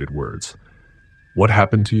over the faded words. "What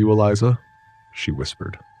happened to you, Eliza?" she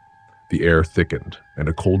whispered. The air thickened, and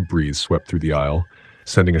a cold breeze swept through the aisle,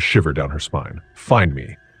 sending a shiver down her spine. "Find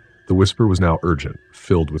me." The whisper was now urgent,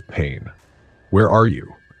 filled with pain. "Where are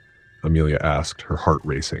you?" Amelia asked, her heart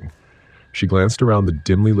racing. She glanced around the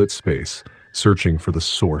dimly lit space, searching for the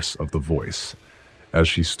source of the voice. As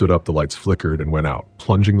she stood up, the lights flickered and went out,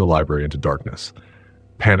 plunging the library into darkness.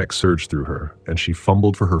 Panic surged through her, and she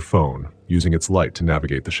fumbled for her phone, using its light to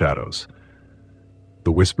navigate the shadows.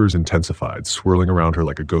 The whispers intensified, swirling around her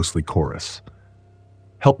like a ghostly chorus.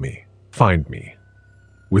 "Help me. Find me."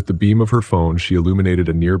 With the beam of her phone, she illuminated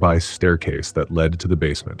a nearby staircase that led to the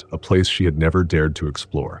basement, a place she had never dared to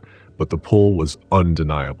explore, but the pull was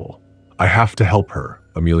undeniable. "I have to help her,"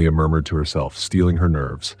 Amelia murmured to herself, steeling her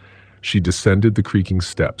nerves. She descended the creaking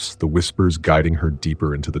steps, the whispers guiding her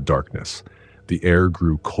deeper into the darkness. The air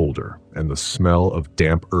grew colder, and the smell of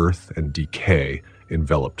damp earth and decay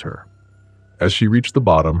enveloped her. As she reached the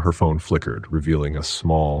bottom, her phone flickered, revealing a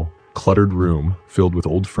small, cluttered room filled with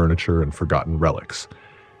old furniture and forgotten relics.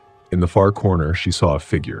 In the far corner, she saw a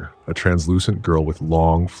figure, a translucent girl with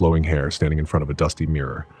long, flowing hair standing in front of a dusty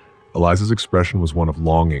mirror. Eliza's expression was one of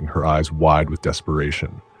longing, her eyes wide with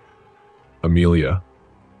desperation. "Amelia,"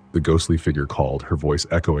 the ghostly figure called, her voice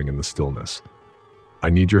echoing in the stillness. "I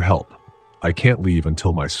need your help. I can't leave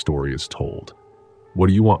until my story is told." "What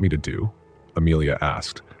do you want me to do?" Amelia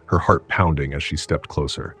asked, her heart pounding as she stepped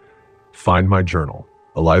closer. "Find my journal,"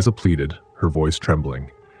 Eliza pleaded, her voice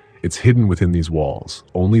trembling. "It's hidden within these walls.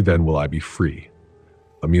 Only then will I be free."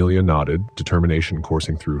 Amelia nodded, determination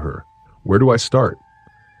coursing through her. "Where do I start?"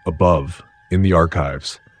 "Above, in the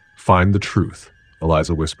archives. Find the truth,"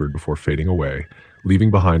 Eliza whispered before fading away,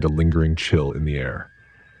 leaving behind a lingering chill in the air.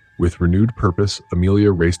 With renewed purpose,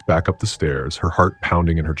 Amelia raced back up the stairs, her heart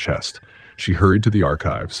pounding in her chest. She hurried to the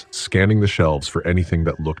archives, scanning the shelves for anything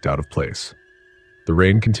that looked out of place. The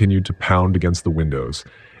rain continued to pound against the windows,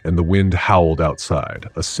 and the wind howled outside,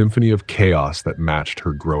 a symphony of chaos that matched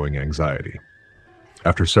her growing anxiety.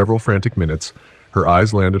 After several frantic minutes, her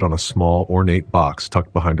eyes landed on a small, ornate box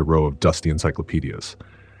tucked behind a row of dusty encyclopedias.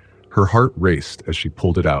 Her heart raced as she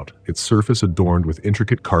pulled it out, its surface adorned with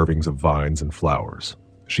intricate carvings of vines and flowers.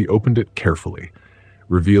 She opened it carefully,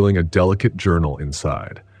 revealing a delicate journal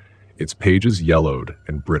inside, its pages yellowed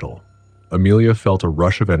and brittle. Amelia felt a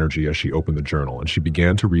rush of energy as she opened the journal, and she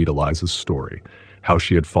began to read Eliza's story, how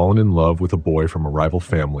she had fallen in love with a boy from a rival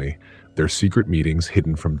family, their secret meetings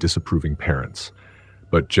hidden from disapproving parents.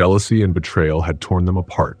 But jealousy and betrayal had torn them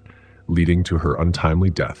apart, leading to her untimely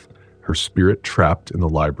death, her spirit trapped in the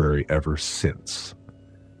library ever since.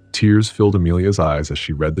 Tears filled Amelia's eyes as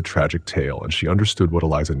she read the tragic tale, and she understood what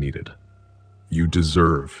Eliza needed. "You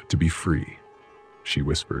deserve to be free," she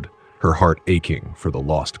whispered, her heart aching for the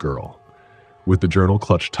lost girl. With the journal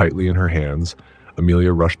clutched tightly in her hands,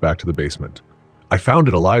 Amelia rushed back to the basement. "I found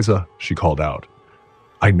it, Eliza," she called out.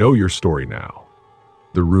 "I know your story now."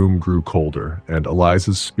 The room grew colder, and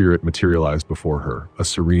Eliza's spirit materialized before her, a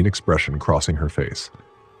serene expression crossing her face.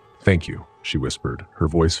 "Thank you," she whispered, her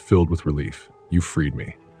voice filled with relief. "You freed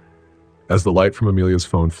me." As the light from Amelia's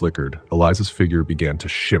phone flickered, Eliza's figure began to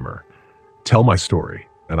shimmer. "Tell my story,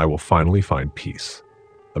 and I will finally find peace."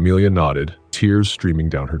 Amelia nodded, tears streaming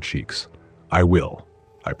down her cheeks. "I will,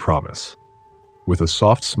 I promise." With a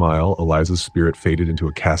soft smile, Eliza's spirit faded into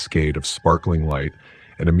a cascade of sparkling light,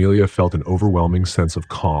 and Amelia felt an overwhelming sense of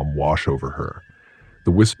calm wash over her.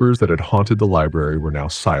 The whispers that had haunted the library were now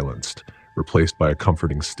silenced, replaced by a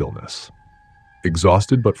comforting stillness.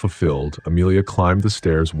 Exhausted but fulfilled, Amelia climbed the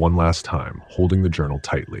stairs one last time, holding the journal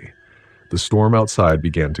tightly. The storm outside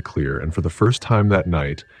began to clear, and for the first time that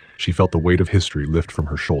night, she felt the weight of history lift from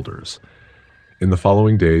her shoulders. In the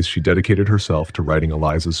following days, she dedicated herself to writing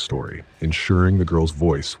Eliza's story, ensuring the girl's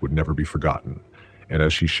voice would never be forgotten. And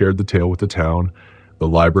as she shared the tale with the town, the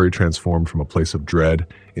library transformed from a place of dread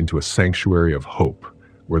into a sanctuary of hope,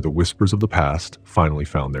 where the whispers of the past finally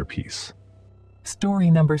found their peace. Story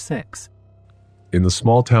number 6. In the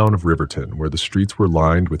small town of Riverton, where the streets were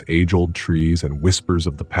lined with age-old trees and whispers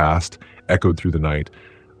of the past echoed through the night,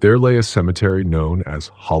 there lay a cemetery known as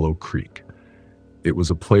Hollow Creek. It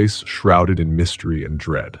was a place shrouded in mystery and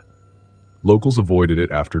dread. Locals avoided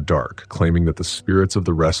it after dark, claiming that the spirits of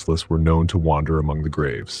the restless were known to wander among the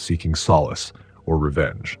graves, seeking solace or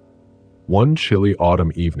revenge. One chilly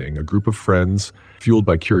autumn evening, a group of friends, fueled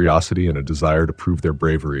by curiosity and a desire to prove their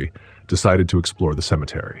bravery, decided to explore the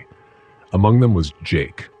cemetery. Among them was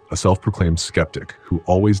Jake, a self-proclaimed skeptic who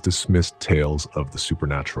always dismissed tales of the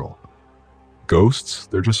supernatural. "Ghosts?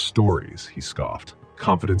 They're just stories," he scoffed,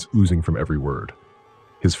 confidence oozing from every word.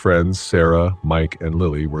 His friends, Sarah, Mike, and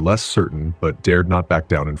Lily, were less certain, but dared not back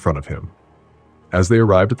down in front of him. As they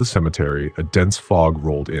arrived at the cemetery, a dense fog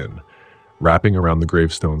rolled in, wrapping around the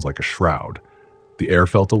gravestones like a shroud. The air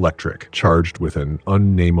felt electric, charged with an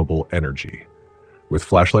unnameable energy. With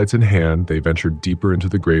flashlights in hand, they ventured deeper into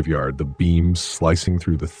the graveyard, the beams slicing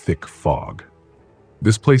through the thick fog.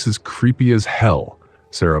 "This place is creepy as hell,"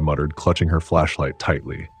 Sarah muttered, clutching her flashlight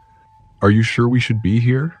tightly. "Are you sure we should be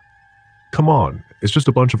here?" "Come on, it's just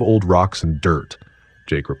a bunch of old rocks and dirt,"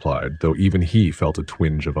 Jake replied, though even he felt a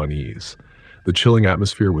twinge of unease. The chilling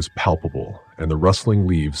atmosphere was palpable, and the rustling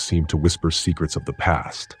leaves seemed to whisper secrets of the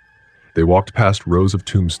past. They walked past rows of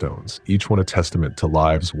tombstones, each one a testament to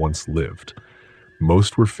lives once lived.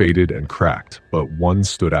 Most were faded and cracked, but one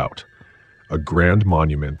stood out, a grand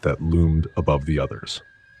monument that loomed above the others.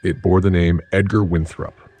 It bore the name Edgar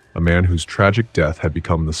Winthrop, a man whose tragic death had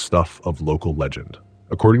become the stuff of local legend.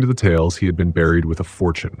 According to the tales, he had been buried with a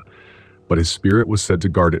fortune, but his spirit was said to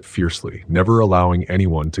guard it fiercely, never allowing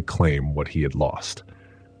anyone to claim what he had lost.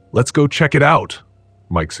 "Let's go check it out,"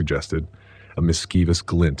 Mike suggested, a mischievous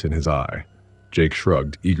glint in his eye. Jake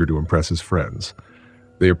shrugged, eager to impress his friends.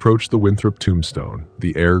 They approached the Winthrop tombstone,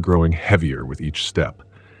 the air growing heavier with each step.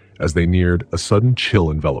 As they neared, a sudden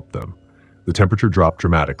chill enveloped them. The temperature dropped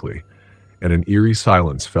dramatically, and an eerie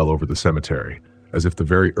silence fell over the cemetery, as if the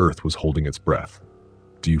very earth was holding its breath.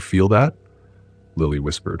 "Do you feel that?" Lily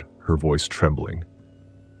whispered, her voice trembling.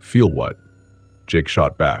 "Feel what?" Jake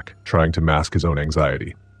shot back, trying to mask his own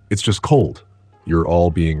anxiety. "It's just cold. You're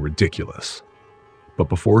all being ridiculous." But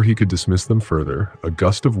before he could dismiss them further, a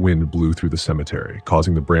gust of wind blew through the cemetery,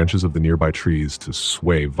 causing the branches of the nearby trees to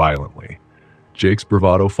sway violently. Jake's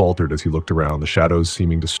bravado faltered as he looked around, the shadows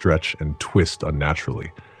seeming to stretch and twist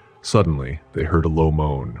unnaturally. Suddenly, they heard a low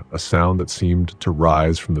moan, a sound that seemed to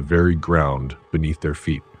rise from the very ground beneath their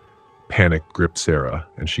feet. Panic gripped Sarah,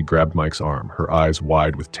 and she grabbed Mike's arm, her eyes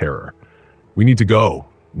wide with terror. "We need to go,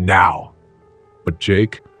 now." But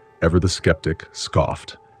Jake, ever the skeptic,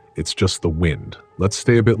 scoffed. "It's just the wind. Let's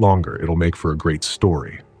stay a bit longer. It'll make for a great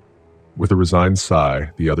story." With a resigned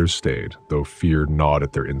sigh, the others stayed, though fear gnawed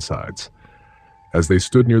at their insides. As they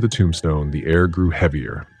stood near the tombstone, the air grew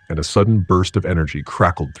heavier, and a sudden burst of energy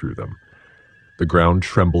crackled through them. The ground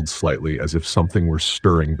trembled slightly as if something were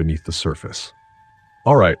stirring beneath the surface.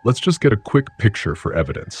 "All right, let's just get a quick picture for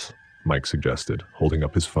evidence," Mike suggested, holding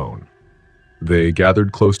up his phone. They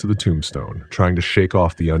gathered close to the tombstone, trying to shake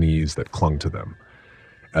off the unease that clung to them.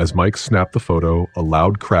 As Mike snapped the photo, a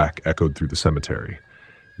loud crack echoed through the cemetery.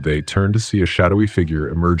 They turned to see a shadowy figure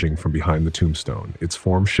emerging from behind the tombstone, its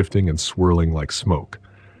form shifting and swirling like smoke.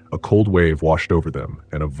 A cold wave washed over them,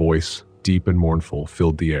 and a voice, deep and mournful,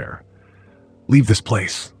 filled the air. "Leave this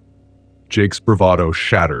place!" Jake's bravado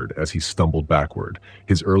shattered as he stumbled backward,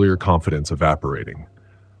 his earlier confidence evaporating.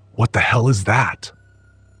 "What the hell is that?"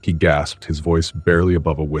 He gasped, his voice barely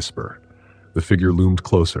above a whisper. The figure loomed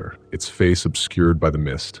closer, its face obscured by the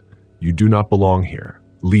mist. "You do not belong here.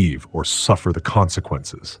 Leave or suffer the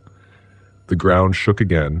consequences." The ground shook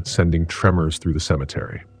again, sending tremors through the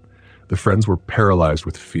cemetery. The friends were paralyzed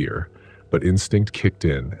with fear, but instinct kicked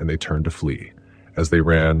in and they turned to flee. As they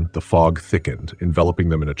ran, the fog thickened, enveloping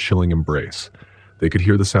them in a chilling embrace. They could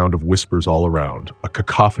hear the sound of whispers all around, a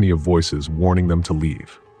cacophony of voices warning them to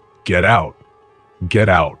leave. "Get out! Get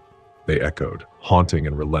out!" they echoed, haunting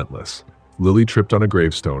and relentless. Lily tripped on a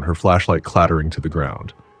gravestone, her flashlight clattering to the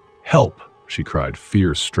ground. "Help!" she cried,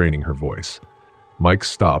 fear straining her voice. Mike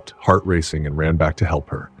stopped, heart racing, and ran back to help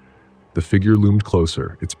her. The figure loomed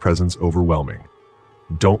closer, its presence overwhelming.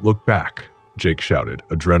 "Don't look back," Jake shouted,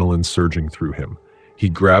 adrenaline surging through him. He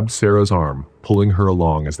grabbed Sarah's arm, pulling her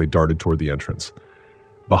along as they darted toward the entrance.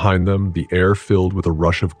 Behind them, the air filled with a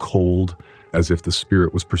rush of cold, as if the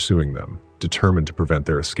spirit was pursuing them, determined to prevent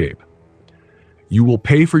their escape. "You will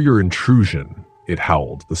pay for your intrusion," it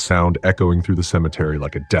howled, the sound echoing through the cemetery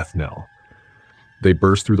like a death knell. They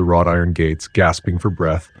burst through the wrought iron gates, gasping for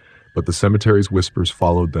breath, but the cemetery's whispers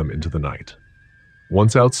followed them into the night.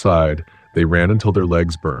 Once outside, they ran until their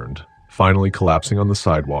legs burned, finally collapsing on the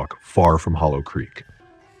sidewalk, far from Hollow Creek.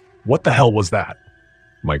 "What the hell was that?"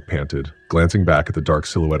 Mike panted, glancing back at the dark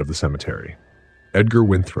silhouette of the cemetery. "Edgar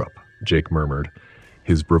Winthrop," Jake murmured,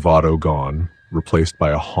 his bravado gone, replaced by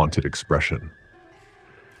a haunted expression.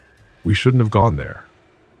 "We shouldn't have gone there."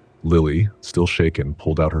 Lily, still shaken,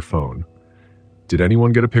 pulled out her phone. "Did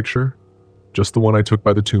anyone get a picture?" "Just the one I took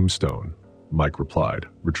by the tombstone," Mike replied,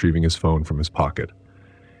 retrieving his phone from his pocket.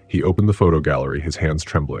 He opened the photo gallery, his hands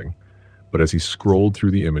trembling. But as he scrolled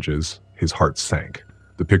through the images, his heart sank.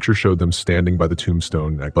 The picture showed them standing by the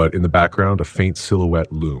tombstone, but in the background a faint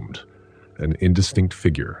silhouette loomed. An indistinct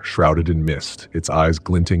figure, shrouded in mist, its eyes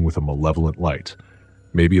glinting with a malevolent light.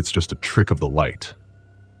 "Maybe it's just a trick of the light,"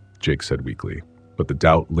 Jake said weakly, but the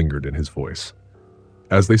doubt lingered in his voice.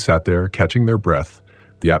 As they sat there, catching their breath,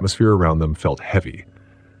 the atmosphere around them felt heavy.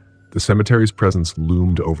 The cemetery's presence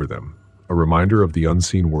loomed over them, a reminder of the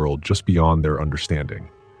unseen world just beyond their understanding.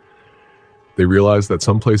 They realized that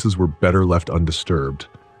some places were better left undisturbed,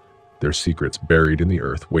 their secrets buried in the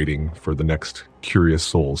earth, waiting for the next curious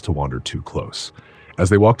souls to wander too close. As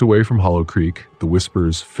they walked away from Hollow Creek, the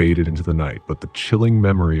whispers faded into the night, but the chilling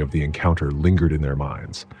memory of the encounter lingered in their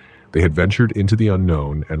minds. They had ventured into the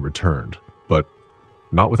unknown and returned, but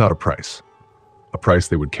not without a price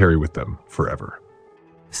they would carry with them forever.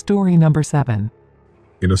 Story number 7.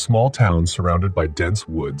 In a small town surrounded by dense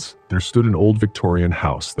woods, there stood an old Victorian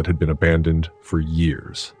house that had been abandoned for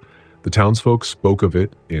years. The townsfolk spoke of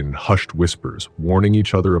it in hushed whispers, warning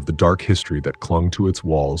each other of the dark history that clung to its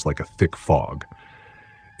walls like a thick fog.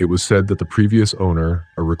 It was said that the previous owner,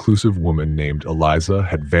 a reclusive woman named Eliza,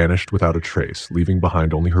 had vanished without a trace, leaving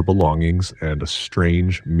behind only her belongings and a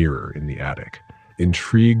strange mirror in the attic.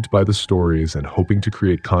 Intrigued by the stories and hoping to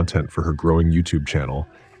create content for her growing YouTube channel,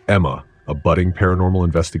 Emma, a budding paranormal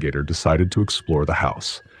investigator, decided to explore the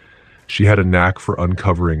house. She had a knack for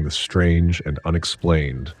uncovering the strange and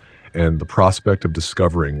unexplained, and the prospect of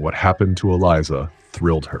discovering what happened to Eliza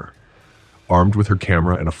thrilled her. Armed with her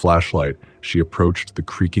camera and a flashlight, she approached the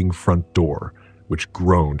creaking front door, which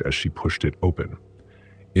groaned as she pushed it open.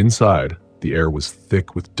 Inside, the air was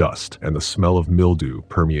thick with dust, and the smell of mildew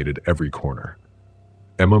permeated every corner.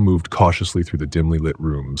 Emma moved cautiously through the dimly lit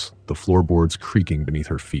rooms, the floorboards creaking beneath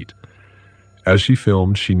her feet. As she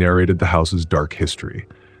filmed, she narrated the house's dark history,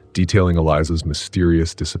 detailing Eliza's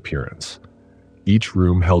mysterious disappearance. Each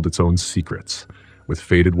room held its own secrets, with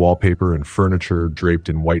faded wallpaper and furniture draped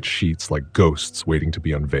in white sheets like ghosts waiting to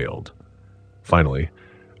be unveiled. Finally,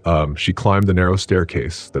 she climbed the narrow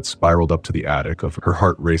staircase that spiraled up to the attic, of her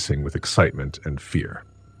heart racing with excitement and fear.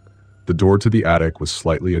 The door to the attic was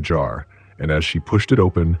slightly ajar, and as she pushed it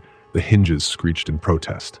open, the hinges screeched in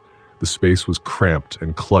protest. The space was cramped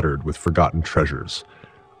and cluttered with forgotten treasures,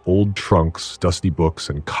 old trunks, dusty books,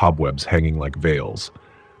 and cobwebs hanging like veils.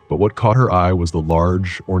 But what caught her eye was the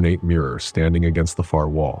large, ornate mirror standing against the far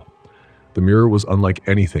wall. The mirror was unlike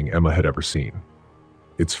anything Emma had ever seen.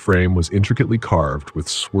 Its frame was intricately carved with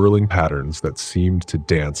swirling patterns that seemed to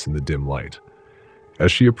dance in the dim light.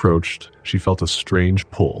 As she approached, she felt a strange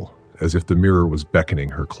pull, as if the mirror was beckoning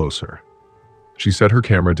her closer. She set her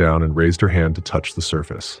camera down and raised her hand to touch the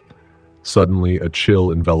surface. Suddenly, a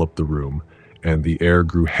chill enveloped the room, and the air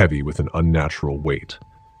grew heavy with an unnatural weight.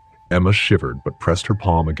 Emma shivered but pressed her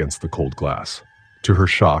palm against the cold glass. To her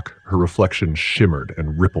shock, her reflection shimmered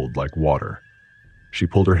and rippled like water. She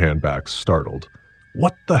pulled her hand back, startled.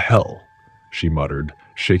 "What the hell?" she muttered,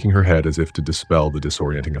 shaking her head as if to dispel the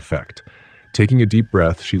disorienting effect. Taking a deep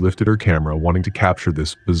breath, she lifted her camera, wanting to capture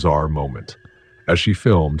this bizarre moment. As she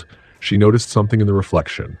filmed, she noticed something in the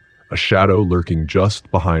reflection, a shadow lurking just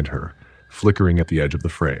behind her, flickering at the edge of the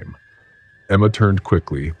frame. Emma turned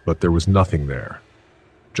quickly, but there was nothing there.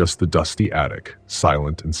 Just the dusty attic,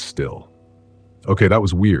 silent and still. "Okay, that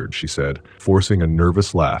was weird," she said, forcing a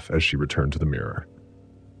nervous laugh as she returned to the mirror.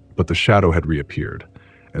 But the shadow had reappeared,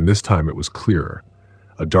 and this time it was clearer,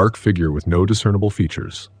 a dark figure with no discernible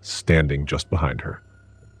features, standing just behind her.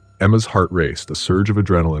 Emma's heart raced, a surge of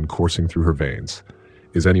adrenaline coursing through her veins.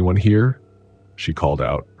 "Is anyone here?" she called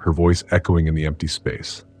out, her voice echoing in the empty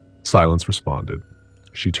space. Silence responded.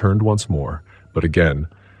 She turned once more, but again,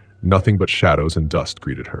 nothing but shadows and dust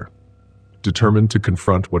greeted her. Determined to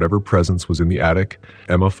confront whatever presence was in the attic,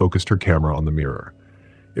 Emma focused her camera on the mirror.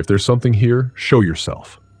 "If there's something here, show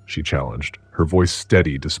yourself," she challenged, her voice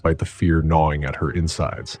steady despite the fear gnawing at her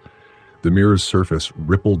insides. The mirror's surface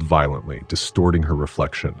rippled violently, distorting her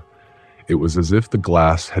reflection. It was as if the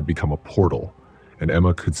glass had become a portal, and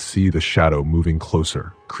Emma could see the shadow moving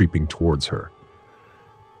closer, creeping towards her.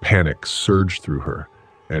 Panic surged through her,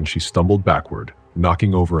 and she stumbled backward,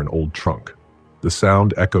 knocking over an old trunk. The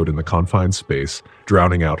sound echoed in the confined space,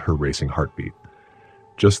 drowning out her racing heartbeat.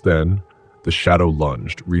 Just then, the shadow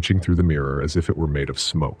lunged, reaching through the mirror as if it were made of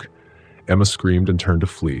smoke. Emma screamed and turned to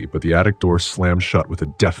flee, but the attic door slammed shut with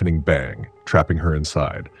a deafening bang, trapping her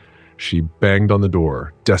inside. She banged on the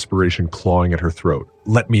door, desperation clawing at her throat.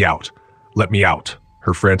 "Let me out! Let me out!"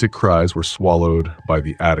 Her frantic cries were swallowed by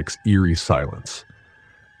the attic's eerie silence.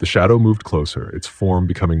 The shadow moved closer, its form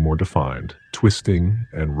becoming more defined, twisting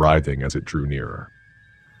and writhing as it drew nearer.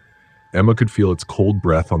 Emma could feel its cold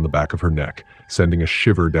breath on the back of her neck, sending a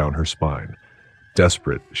shiver down her spine.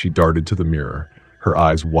 Desperate, she darted to the mirror, her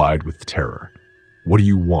eyes wide with terror. "What do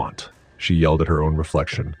you want?" she yelled at her own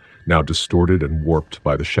reflection, now distorted and warped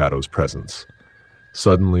by the shadow's presence.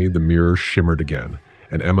 Suddenly, the mirror shimmered again,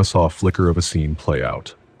 and Emma saw a flicker of a scene play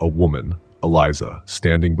out. A woman, Eliza,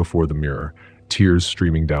 standing before the mirror, tears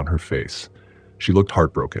streaming down her face. She looked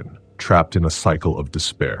heartbroken, trapped in a cycle of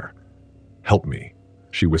despair. "Help me,"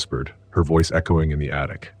 she whispered, her voice echoing in the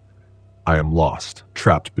attic. "I am lost,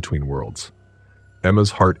 trapped between worlds."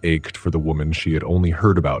 Emma's heart ached for the woman she had only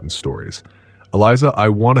heard about in stories. "Eliza, I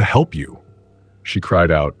want to help you," she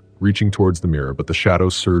cried out, reaching towards the mirror, but the shadow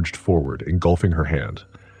surged forward, engulfing her hand.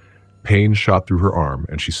 Pain shot through her arm,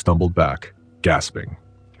 and she stumbled back, gasping.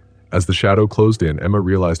 As the shadow closed in, Emma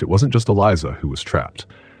realized it wasn't just Eliza who was trapped.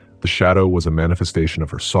 The shadow was a manifestation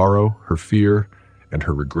of her sorrow, her fear, and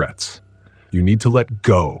her regrets. "You need to let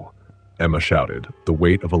go," Emma shouted, the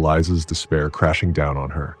weight of Eliza's despair crashing down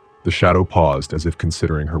on her. The shadow paused as if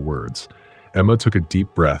considering her words. Emma took a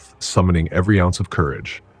deep breath, summoning every ounce of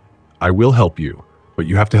courage. "I will help you, but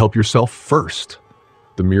you have to help yourself first."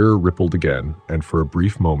 The mirror rippled again, and for a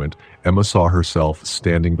brief moment, Emma saw herself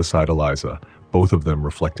standing beside Eliza, both of them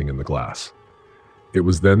reflecting in the glass. It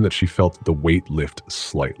was then that she felt the weight lift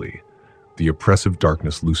slightly, the oppressive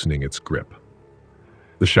darkness loosening its grip.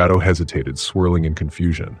 The shadow hesitated, swirling in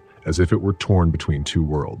confusion, as if it were torn between two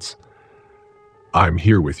worlds. "I'm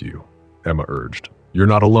here with you," Emma urged. "You're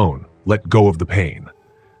not alone. Let go of the pain."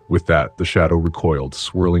 With that, the shadow recoiled,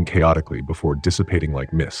 swirling chaotically before dissipating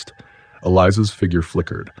like mist. Eliza's figure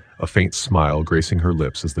flickered, a faint smile gracing her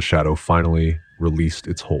lips as the shadow finally released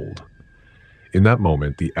its hold. In that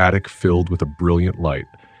moment, the attic filled with a brilliant light,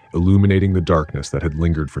 illuminating the darkness that had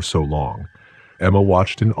lingered for so long. Emma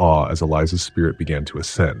watched in awe as Eliza's spirit began to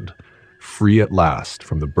ascend, free at last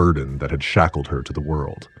from the burden that had shackled her to the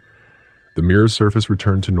world. The mirror's surface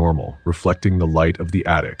returned to normal, reflecting the light of the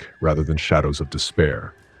attic rather than shadows of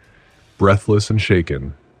despair. Breathless and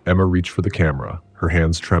shaken, Emma reached for the camera, her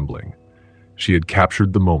hands trembling. She had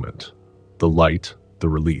captured the moment, the light, the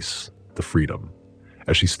release, the freedom.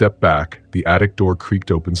 As she stepped back, the attic door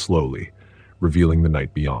creaked open slowly, revealing the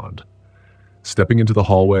night beyond. Stepping into the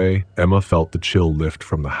hallway, Emma felt the chill lift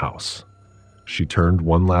from the house. She turned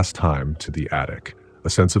one last time to the attic, a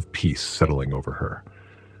sense of peace settling over her.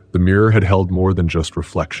 The mirror had held more than just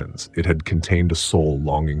reflections. It had contained a soul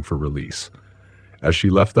longing for release. As she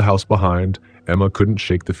left the house behind, Emma couldn't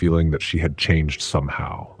shake the feeling that she had changed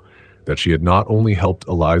somehow, that she had not only helped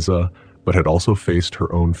Eliza, but had also faced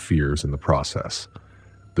her own fears in the process.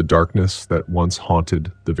 The darkness that once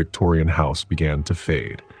haunted the Victorian house began to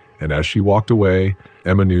fade, and as she walked away,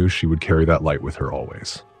 Emma knew she would carry that light with her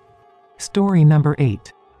always. Story number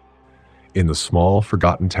 8. In the small,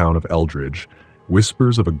 forgotten town of Eldridge,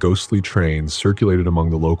 whispers of a ghostly train circulated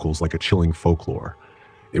among the locals like a chilling folklore.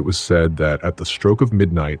 It was said that at the stroke of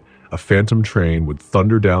midnight, a phantom train would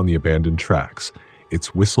thunder down the abandoned tracks,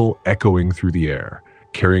 its whistle echoing through the air,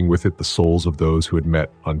 carrying with it the souls of those who had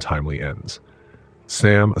met untimely ends.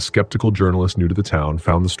 Sam, a skeptical journalist new to the town,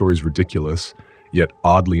 found the stories ridiculous, yet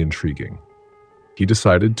oddly intriguing. He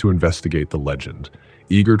decided to investigate the legend,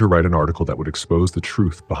 eager to write an article that would expose the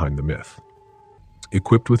truth behind the myth.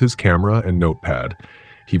 Equipped with his camera and notepad,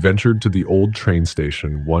 he ventured to the old train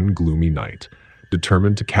station one gloomy night,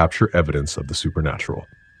 determined to capture evidence of the supernatural.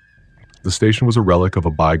 The station was a relic of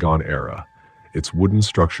a bygone era, its wooden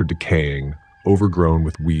structure decaying, overgrown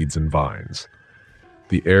with weeds and vines.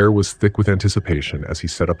 The air was thick with anticipation as he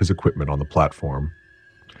set up his equipment on the platform,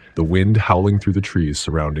 the wind howling through the trees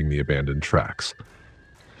surrounding the abandoned tracks.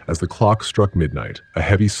 As the clock struck midnight, a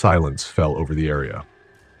heavy silence fell over the area.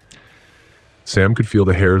 Sam could feel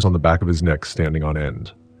the hairs on the back of his neck standing on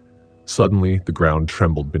end. Suddenly, the ground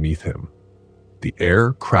trembled beneath him. The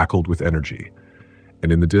air crackled with energy,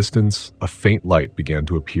 and in the distance, a faint light began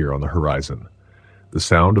to appear on the horizon. The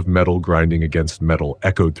sound of metal grinding against metal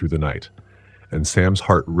echoed through the night, and Sam's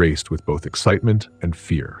heart raced with both excitement and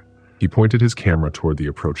fear. He pointed his camera toward the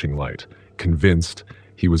approaching light, convinced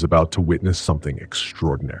he was about to witness something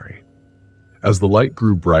extraordinary. As the light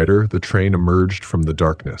grew brighter, the train emerged from the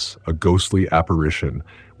darkness, a ghostly apparition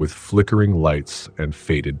with flickering lights and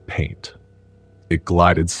faded paint. It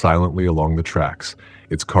glided silently along the tracks,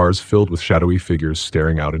 its cars filled with shadowy figures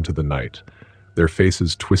staring out into the night, their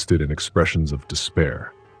faces twisted in expressions of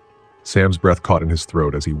despair. Sam's breath caught in his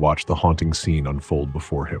throat as he watched the haunting scene unfold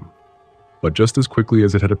before him. But just as quickly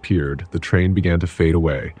as it had appeared, the train began to fade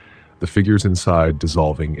away, the figures inside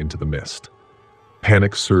dissolving into the mist.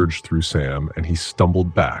 Panic surged through Sam, and he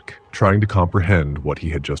stumbled back, trying to comprehend what he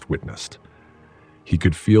had just witnessed. He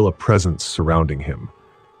could feel a presence surrounding him,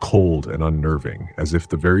 cold and unnerving, as if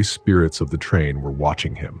the very spirits of the train were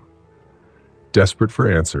watching him. Desperate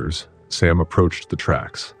for answers, Sam approached the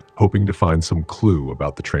tracks, hoping to find some clue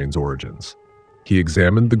about the train's origins. He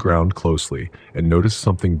examined the ground closely and noticed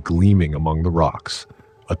something gleaming among the rocks,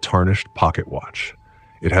 a tarnished pocket watch.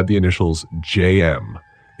 It had the initials JM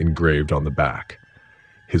engraved on the back.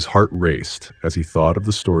 His heart raced as he thought of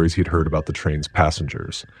the stories he'd heard about the train's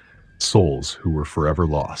passengers, souls who were forever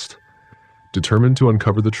lost. Determined to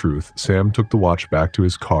uncover the truth, Sam took the watch back to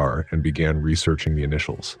his car and began researching the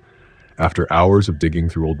initials. After hours of digging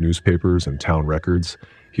through old newspapers and town records,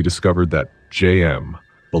 he discovered that JM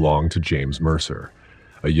belonged to James Mercer,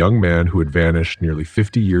 a young man who had vanished nearly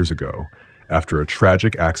 50 years ago after a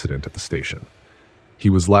tragic accident at the station. He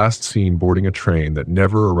was last seen boarding a train that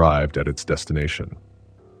never arrived at its destination.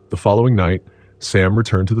 The following night, Sam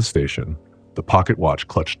returned to the station, the pocket watch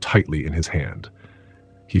clutched tightly in his hand.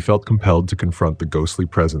 He felt compelled to confront the ghostly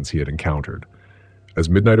presence he had encountered. As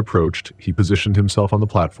midnight approached, he positioned himself on the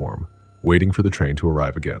platform, waiting for the train to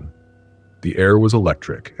arrive again. The air was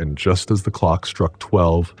electric, and just as the clock struck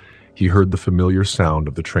 12, he heard the familiar sound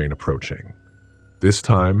of the train approaching. This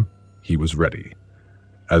time, he was ready.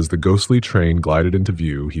 As the ghostly train glided into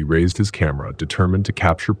view, he raised his camera, determined to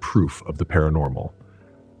capture proof of the paranormal.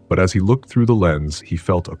 But as he looked through the lens, he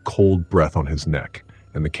felt a cold breath on his neck,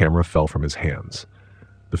 and the camera fell from his hands.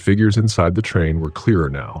 The figures inside the train were clearer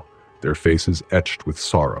now, their faces etched with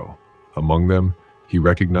sorrow. Among them, he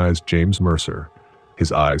recognized James Mercer,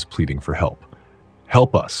 his eyes pleading for help.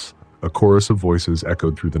 "Help us!" A chorus of voices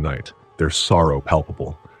echoed through the night, their sorrow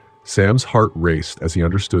palpable. Sam's heart raced as he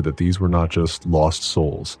understood that these were not just lost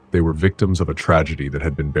souls, they were victims of a tragedy that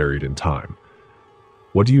had been buried in time.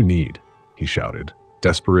 "What do you need?" he shouted,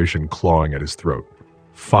 desperation clawing at his throat.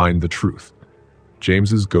 "Find the truth."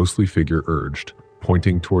 James's ghostly figure urged,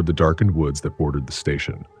 pointing toward the darkened woods that bordered the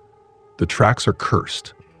station. "The tracks are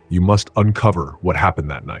cursed. You must uncover what happened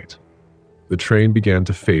that night." The train began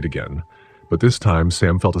to fade again, but this time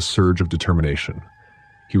Sam felt a surge of determination.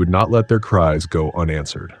 He would not let their cries go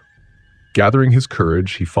unanswered. Gathering his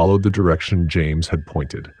courage, he followed the direction James had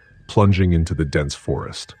pointed, plunging into the dense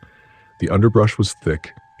forest. The underbrush was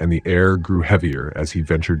thick, and the air grew heavier as he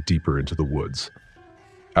ventured deeper into the woods.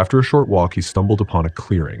 After a short walk, he stumbled upon a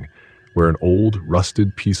clearing, where an old,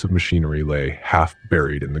 rusted piece of machinery lay half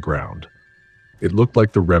buried in the ground. It looked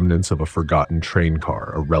like the remnants of a forgotten train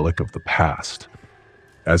car, a relic of the past.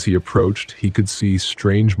 As he approached, he could see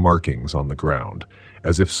strange markings on the ground,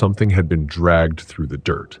 as if something had been dragged through the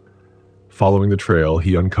dirt. Following the trail,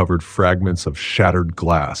 he uncovered fragments of shattered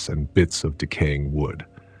glass and bits of decaying wood.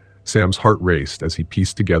 Sam's heart raced as he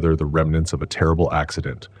pieced together the remnants of a terrible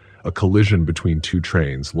accident, a collision between two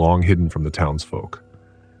trains long hidden from the townsfolk.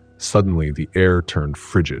 Suddenly, the air turned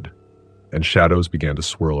frigid, and shadows began to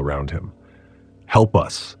swirl around him. "Help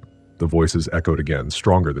us!" The voices echoed again,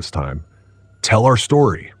 stronger this time. "Tell our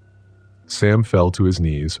story!" Sam fell to his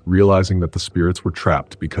knees, realizing that the spirits were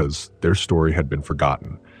trapped because their story had been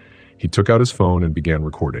forgotten. He took out his phone and began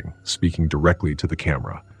recording, speaking directly to the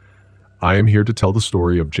camera. "I am here to tell the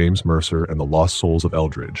story of James Mercer and the lost souls of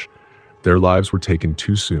Eldridge. Their lives were taken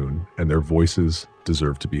too soon, and their voices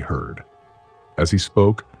deserve to be heard." As he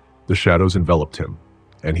spoke, the shadows enveloped him,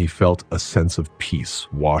 and he felt a sense of peace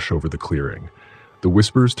wash over the clearing. The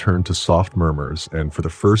whispers turned to soft murmurs, and for the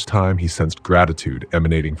first time he sensed gratitude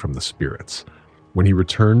emanating from the spirits. When he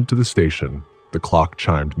returned to the station, the clock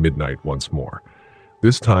chimed midnight once more.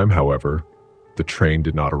 This time, however, the the train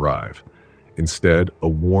did not arrive. Instead, a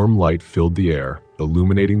warm light filled the air,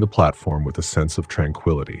 illuminating the platform with a sense of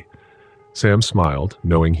tranquility. Sam smiled,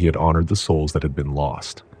 knowing he had honored the souls that had been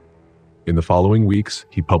lost. In the following weeks,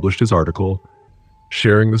 he published his article,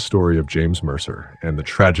 sharing the story of James Mercer and the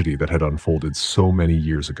tragedy that had unfolded so many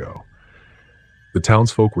years ago. The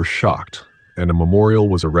townsfolk were shocked, and a memorial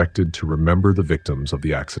was erected to remember the victims of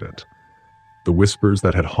the accident. The whispers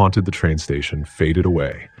that had haunted the train station faded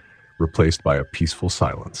away, replaced by a peaceful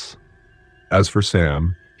silence. As for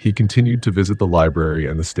Sam, he continued to visit the library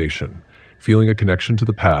and the station, feeling a connection to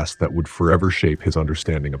the past that would forever shape his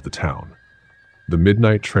understanding of the town. The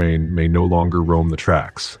midnight train may no longer roam the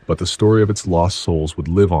tracks, but the story of its lost souls would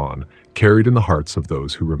live on, carried in the hearts of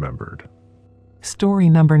those who remembered. Story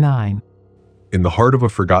number 9. In the heart of a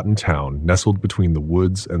forgotten town, nestled between the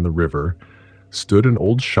woods and the river, stood an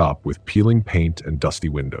old shop with peeling paint and dusty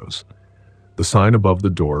windows. The sign above the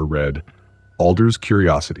door read, "Alder's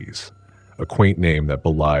Curiosities," a quaint name that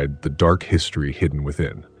belied the dark history hidden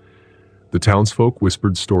within. The townsfolk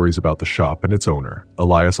whispered stories about the shop and its owner,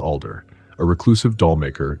 Elias Alder, a reclusive doll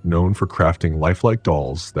maker known for crafting lifelike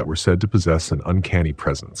dolls that were said to possess an uncanny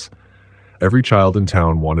presence. Every child in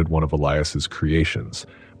town wanted one of Elias's creations,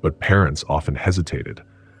 but parents often hesitated.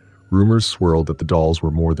 Rumors swirled that the dolls were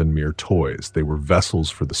more than mere toys. They were vessels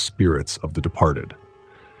for the spirits of the departed.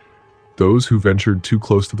 Those who ventured too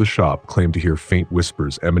close to the shop claimed to hear faint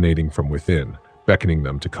whispers emanating from within, beckoning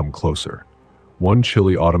them to come closer. One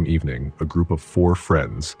chilly autumn evening, a group of 4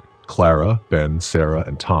 friends, Clara, Ben, Sarah,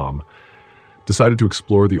 and Tom, decided to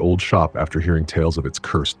explore the old shop after hearing tales of its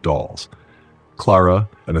cursed dolls. Clara,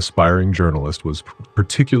 an aspiring journalist, was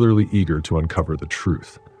particularly eager to uncover the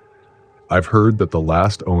truth. "I've heard that the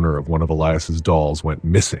last owner of one of Elias's dolls went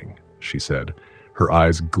missing," she said, her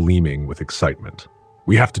eyes gleaming with excitement.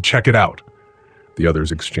 "We have to check it out." The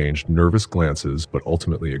others exchanged nervous glances, but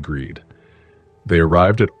ultimately agreed. They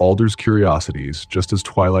arrived at Alder's Curiosities just as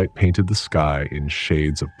twilight painted the sky in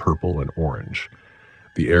shades of purple and orange.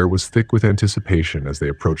 The air was thick with anticipation as they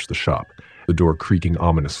approached the shop, the door creaking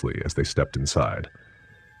ominously as they stepped inside.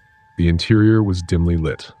 The interior was dimly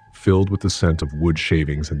lit, filled with the scent of wood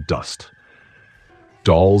shavings and dust.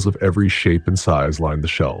 Dolls of every shape and size lined the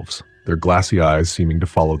shelves, their glassy eyes seeming to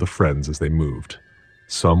follow the friends as they moved.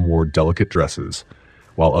 Some wore delicate dresses,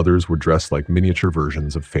 while others were dressed like miniature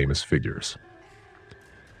versions of famous figures.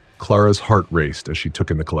 Clara's heart raced as she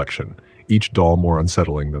took in the collection, each doll more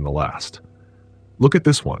unsettling than the last. "Look at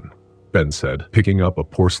this one," Ben said, picking up a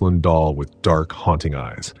porcelain doll with dark, haunting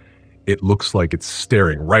eyes. "It looks like it's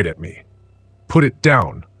staring right at me." "Put it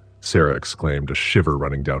down," Sarah exclaimed, a shiver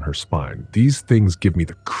running down her spine. "These things give me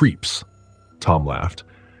the creeps." Tom laughed.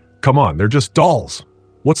 "Come on, they're just dolls.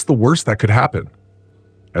 What's the worst that could happen?"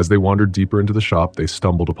 As they wandered deeper into the shop, they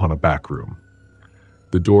stumbled upon a back room.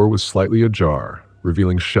 The door was slightly ajar,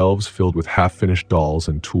 revealing shelves filled with half-finished dolls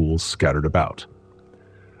and tools scattered about.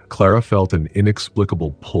 Clara felt an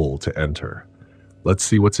inexplicable pull to enter. "Let's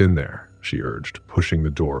see what's in there," she urged, pushing the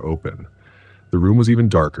door open. The room was even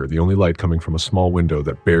darker, the only light coming from a small window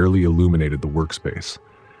that barely illuminated the workspace.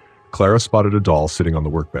 Clara spotted a doll sitting on the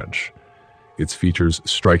workbench, its features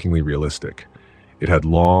strikingly realistic. It had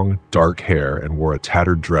long, dark hair and wore a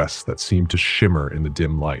tattered dress that seemed to shimmer in the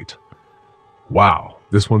dim light. "Wow,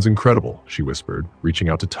 this one's incredible," she whispered, reaching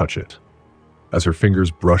out to touch it. As her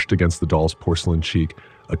fingers brushed against the doll's porcelain cheek,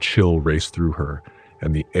 a chill raced through her,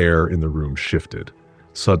 and the air in the room shifted.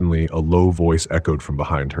 Suddenly, a low voice echoed from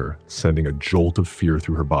behind her, sending a jolt of fear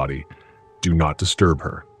through her body. "Do not disturb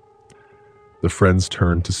her." The friends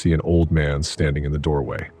turned to see an old man standing in the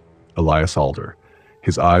doorway, Elias Alder.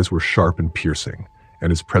 His eyes were sharp and piercing,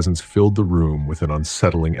 and his presence filled the room with an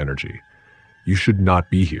unsettling energy. "You should not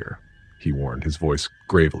be here," he warned, his voice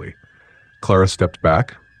gravely. Clara stepped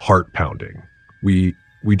back, heart pounding. We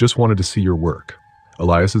just wanted to see your work."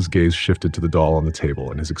 Elias's gaze shifted to the doll on the table,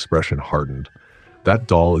 and his expression hardened. "That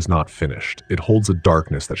doll is not finished. It holds a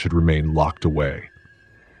darkness that should remain locked away."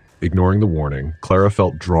 Ignoring the warning, Clara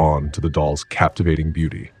felt drawn to the doll's captivating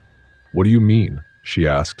beauty. "What do you mean?" she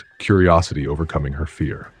asked, curiosity overcoming her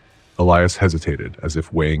fear. Elias hesitated, as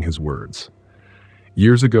if weighing his words.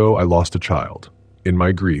 "Years ago, I lost a child. In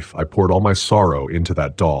my grief, I poured all my sorrow into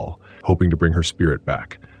that doll, hoping to bring her spirit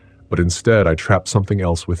back. But instead, I trapped something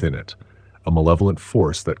else within it, a malevolent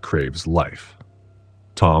force that craves life."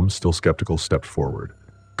 Tom, still skeptical, stepped forward.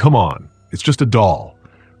 "Come on, it's just a doll.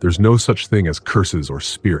 There's no such thing as curses or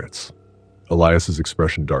spirits." Elias's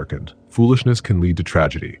expression darkened. "Foolishness can lead to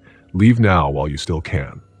tragedy. Leave now while you still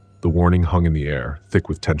can." The warning hung in the air, thick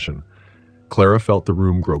with tension. Clara felt the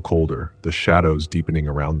room grow colder, the shadows deepening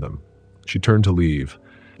around them. She turned to leave,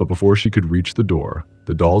 But before she could reach the door,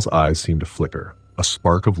 the doll's eyes seemed to flicker, a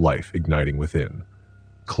spark of life igniting within.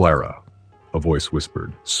 "Clara," a voice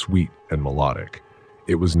whispered, sweet and melodic.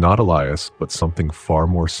 It was not Elias, but something far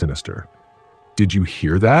more sinister. "Did you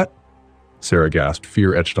hear that?" Sarah gasped,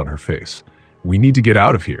 fear etched on her face. "We need to get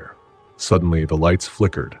out of here." Suddenly, the lights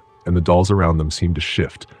flickered, and the dolls around them seemed to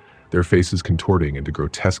shift, their faces contorting into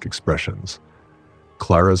grotesque expressions.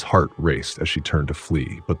 Clara's heart raced as she turned to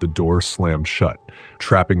flee, but the door slammed shut,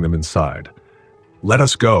 trapping them inside. "Let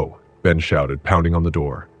us go," Ben shouted, pounding on the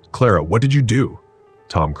door. "Clara, what did you do?"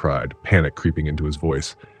 Tom cried, panic creeping into his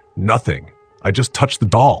voice. "Nothing. I just touched the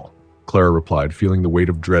doll," Clara replied, feeling the weight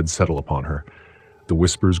of dread settle upon her. The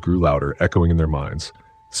whispers grew louder, echoing in their minds.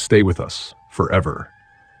 "Stay with us, forever."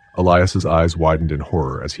 Elias's eyes widened in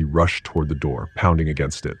horror as he rushed toward the door, pounding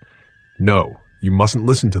against it. "No, you mustn't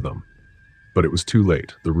listen to them." But it was too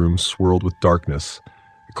late. The room swirled with darkness,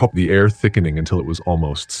 the air thickening until it was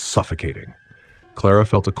almost suffocating. Clara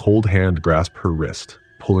felt a cold hand grasp her wrist,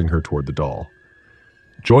 pulling her toward the doll.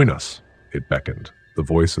 "Join us," it beckoned, the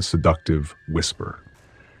voice a seductive whisper.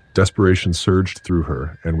 Desperation surged through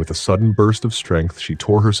her, and with a sudden burst of strength, she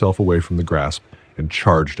tore herself away from the grasp and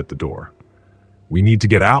charged at the door. "We need to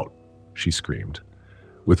get out," she screamed.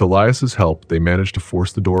 With Elias's help, they managed to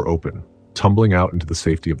force the door open, tumbling out into the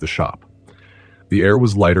safety of the shop. The air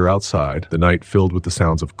was lighter outside, the night filled with the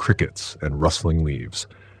sounds of crickets and rustling leaves.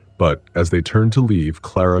 But as they turned to leave,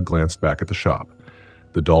 Clara glanced back at the shop.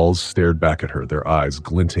 The dolls stared back at her, their eyes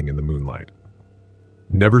glinting in the moonlight.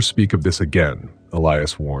 "Never speak of this again,"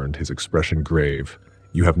 Elias warned, his expression grave.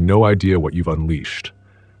 "You have no idea what you've unleashed."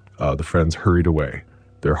 The friends hurried away,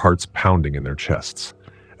 their hearts pounding in their chests.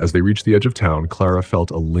 As they reached the edge of town, Clara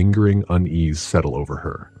felt a lingering unease settle over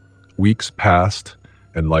her. Weeks passed,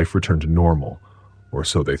 and life returned to normal, or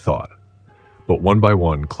so they thought. But one by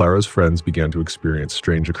one, Clara's friends began to experience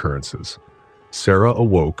strange occurrences. Sarah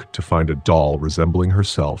awoke to find a doll resembling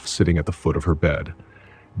herself sitting at the foot of her bed.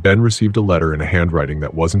 Ben received a letter in a handwriting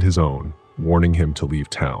that wasn't his own, warning him to leave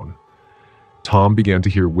town. Tom began to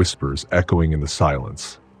hear whispers echoing in the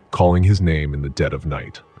silence, calling his name in the dead of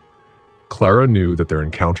night. Clara knew that their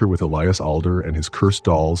encounter with Elias Alder and his cursed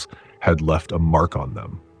dolls had left a mark on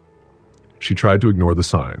them. She tried to ignore the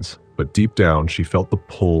signs, but deep down she felt the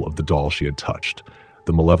pull of the doll she had touched,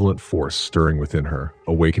 the malevolent force stirring within her,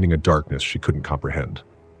 awakening a darkness she couldn't comprehend.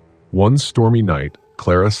 One stormy night,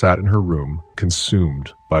 Clara sat in her room,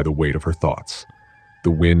 consumed by the weight of her thoughts. The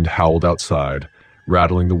wind howled outside,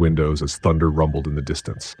 rattling the windows as thunder rumbled in the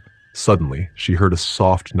distance. Suddenly, she heard a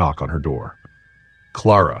soft knock on her door.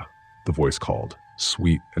 "Clara," the voice called,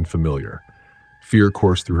 sweet and familiar. Fear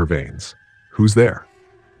coursed through her veins. "Who's there?"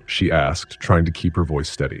 she asked, trying to keep her voice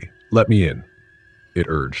steady. "Let me in," it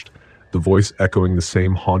urged, the voice echoing the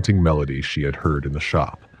same haunting melody she had heard in the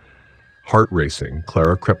shop. Heart racing,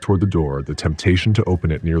 Clara crept toward the door, the temptation to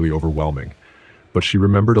open it nearly overwhelming. But she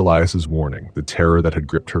remembered Elias's warning, the terror that had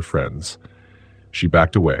gripped her friends. She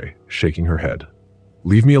backed away, shaking her head.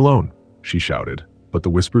 "Leave me alone," she shouted, but the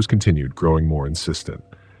whispers continued, growing more insistent.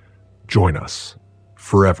 "Join us.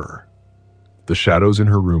 Forever." The shadows in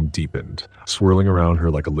her room deepened, swirling around her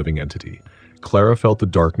like a living entity. Clara felt the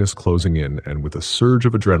darkness closing in, and with a surge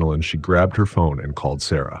of adrenaline, she grabbed her phone and called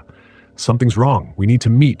Sarah. "Something's wrong. We need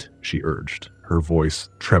to meet," she urged, her voice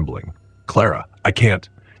trembling. "Clara, I can't.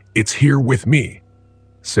 It's here with me."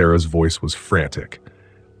 Sarah's voice was frantic.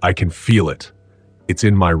 "I can feel it. It's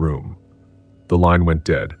in my room." The line went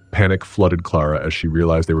dead. Panic flooded Clara as she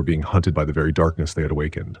realized they were being hunted by the very darkness they had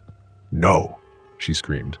awakened. "No," she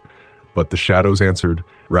screamed. But the shadows answered,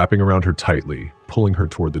 wrapping around her tightly, pulling her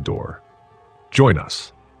toward the door. "Join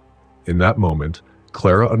us." In that moment,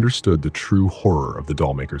 Clara understood the true horror of the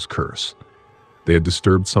dollmaker's curse. They had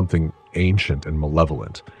disturbed something ancient and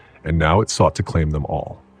malevolent, and now it sought to claim them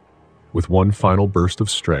all. With one final burst of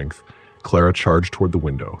strength, Clara charged toward the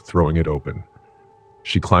window, throwing it open.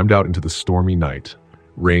 She climbed out into the stormy night,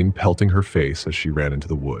 rain pelting her face as she ran into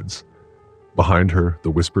the woods. Behind her,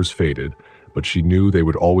 the whispers faded, but she knew they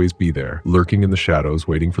would always be there, lurking in the shadows,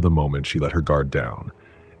 waiting for the moment she let her guard down.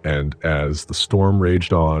 And as the storm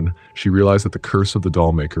raged on, she realized that the curse of the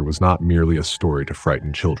dollmaker was not merely a story to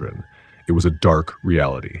frighten children. It was a dark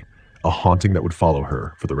reality, a haunting that would follow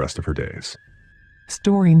her for the rest of her days.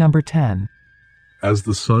 Story number 10. As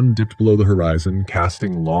the sun dipped below the horizon,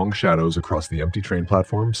 casting long shadows across the empty train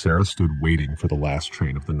platform, Sarah stood waiting for the last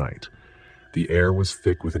train of the night. The air was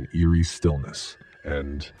thick with an eerie stillness,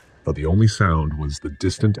 but the only sound was the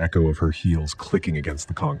distant echo of her heels clicking against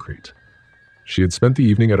the concrete. She had spent the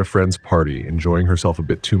evening at a friend's party, enjoying herself a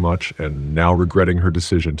bit too much, and now regretting her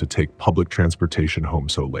decision to take public transportation home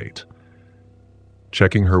so late.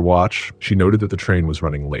 Checking her watch, she noted that the train was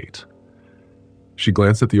running late. She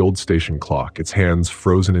glanced at the old station clock, its hands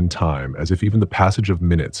frozen in time, as if even the passage of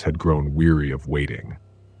minutes had grown weary of waiting.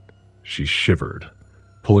 She shivered,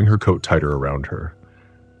 pulling her coat tighter around her.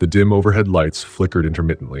 The dim overhead lights flickered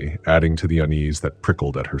intermittently, adding to the unease that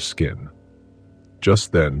prickled at her skin.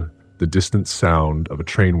 Just then, the distant sound of a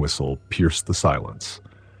train whistle pierced the silence.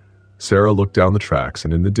 Sarah looked down the tracks,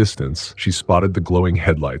 and in the distance, she spotted the glowing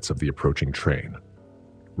headlights of the approaching train.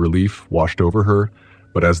 Relief washed over her,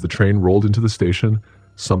 but as the train rolled into the station,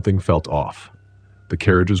 something felt off. The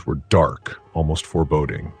carriages were dark, almost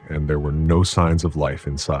foreboding, and there were no signs of life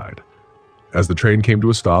inside. As the train came to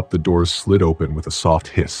a stop, the doors slid open with a soft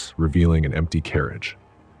hiss, revealing an empty carriage.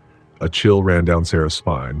 A chill ran down Sarah's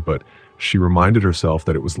spine, but she reminded herself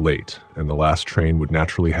that it was late, and the last train would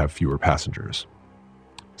naturally have fewer passengers.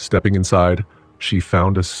 Stepping inside, she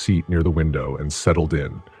found a seat near the window and settled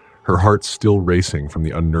in, her heart still racing from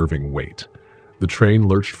the unnerving wait. The train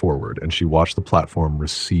lurched forward, and she watched the platform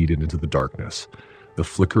recede into the darkness, the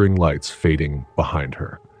flickering lights fading behind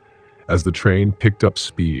her. As the train picked up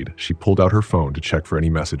speed, she pulled out her phone to check for any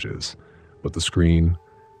messages, but the screen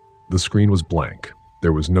was blank.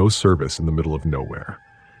 There was no service in the middle of nowhere.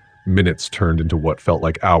 Minutes turned into what felt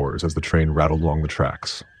like hours as the train rattled along the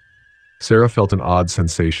tracks. Sarah felt an odd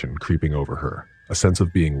sensation creeping over her, a sense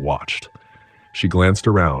of being watched. She glanced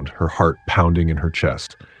around, her heart pounding in her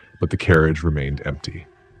chest, but the carriage remained empty.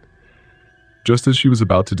 Just as she was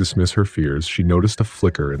about to dismiss her fears, she noticed a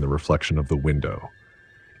flicker in the reflection of the window.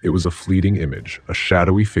 It was a fleeting image, a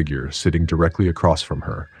shadowy figure sitting directly across from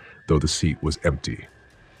her, though the seat was empty.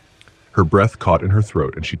 Her breath caught in her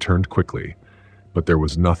throat and she turned quickly, but there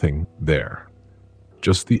was nothing there.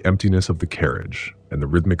 Just the emptiness of the carriage and the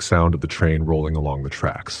rhythmic sound of the train rolling along the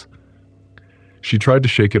tracks. She tried to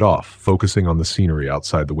shake it off, focusing on the scenery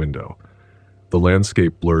outside the window. The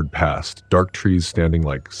landscape blurred past, dark trees standing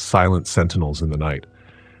like silent sentinels in the night.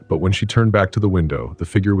 But when she turned back to the window, the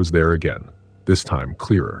figure was there again, this time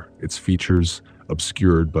clearer, its features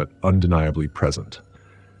obscured but undeniably present.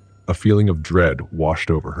 A feeling of dread washed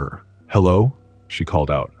over her. "Hello?" she called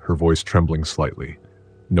out, her voice trembling slightly.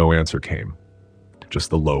 No answer came, just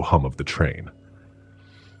the low hum of the train.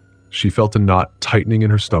 She felt a knot tightening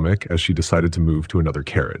in her stomach as she decided to move to another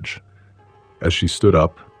carriage. As she stood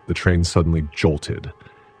up, the train suddenly jolted,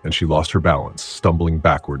 and she lost her balance, stumbling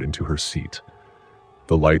backward into her seat.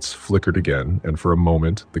 The lights flickered again, and for a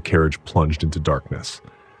moment, the carriage plunged into darkness.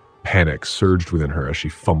 Panic surged within her as she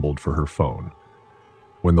fumbled for her phone.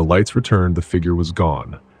 When the lights returned, the figure was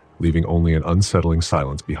gone, leaving only an unsettling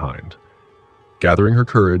silence behind. Gathering her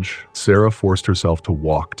courage, Sarah forced herself to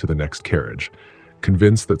walk to the next carriage,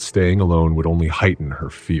 convinced that staying alone would only heighten her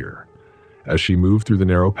fear. As she moved through the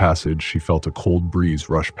narrow passage, she felt a cold breeze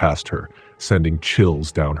rush past her, sending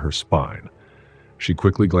chills down her spine. She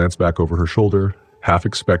quickly glanced back over her shoulder, half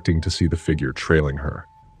expecting to see the figure trailing her,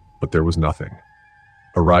 but there was nothing.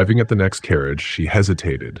 Arriving at the next carriage, she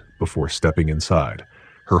hesitated before stepping inside,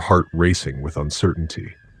 her heart racing with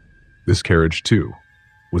uncertainty. This carriage, too,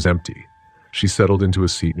 was empty. She settled into a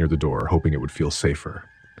seat near the door, hoping it would feel safer.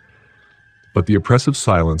 But the oppressive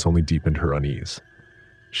silence only deepened her unease.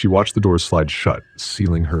 She watched the doors slide shut,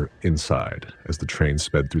 sealing her inside as the train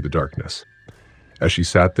sped through the darkness. As she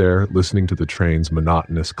sat there, listening to the train's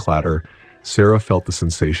monotonous clatter, Sarah felt the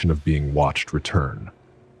sensation of being watched return,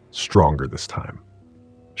 stronger this time.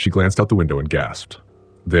 She glanced out the window and gasped.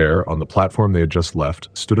 There, on the platform they had just left,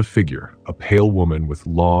 stood a figure, a pale woman with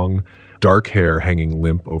long, dark hair hanging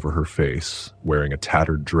limp over her face, wearing a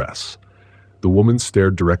tattered dress. The woman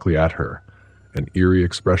stared directly at her, an eerie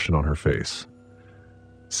expression on her face.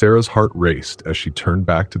 Sarah's heart raced as she turned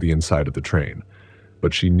back to the inside of the train,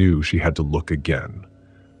 but she knew she had to look again.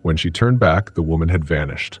 When she turned back, the woman had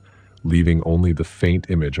vanished, leaving only the faint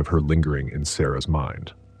image of her lingering in Sarah's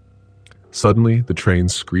mind. Suddenly, the train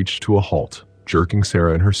screeched to a halt, jerking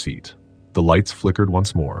Sarah in her seat. The lights flickered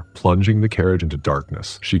once more, plunging the carriage into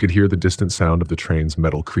darkness. She could hear the distant sound of the train's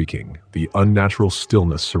metal creaking, the unnatural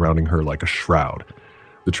stillness surrounding her like a shroud.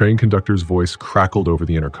 The train conductor's voice crackled over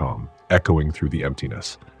the intercom, echoing through the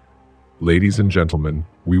emptiness. "Ladies and gentlemen,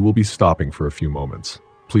 we will be stopping for a few moments.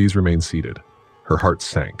 Please remain seated." Her heart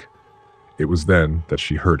sank. It was then that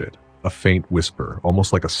she heard it, a faint whisper,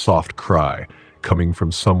 almost like a soft cry, coming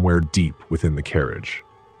from somewhere deep within the carriage.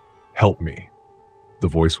 "Help me." The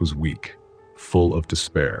voice was weak, full of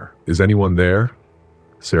despair. "Is anyone there?"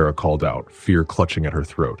 Sarah called out, fear clutching at her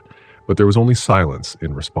throat. But there was only silence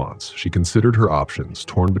in response. She considered her options,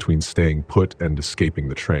 torn between staying put and escaping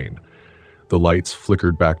the train. The lights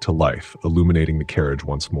flickered back to life, illuminating the carriage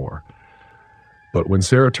once more. But when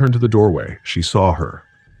Sarah turned to the doorway, she saw her,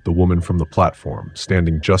 the woman from the platform,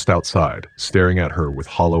 standing just outside, staring at her with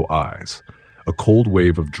hollow eyes. A cold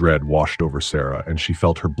wave of dread washed over Sarah, and she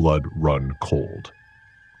felt her blood run cold.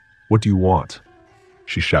 "What do you want?"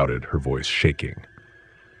 she shouted, her voice shaking.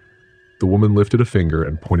 The woman lifted a finger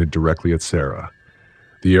and pointed directly at Sarah.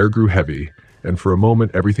 The air grew heavy, and for a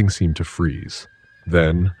moment everything seemed to freeze.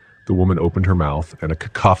 Then, the woman opened her mouth, and a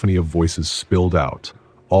cacophony of voices spilled out,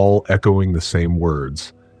 all echoing the same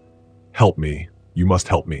words. "Help me. You must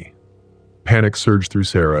help me." Panic surged through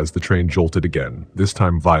Sarah as the train jolted again, this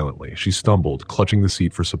time violently. She stumbled, clutching the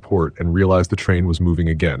seat for support, and realized the train was moving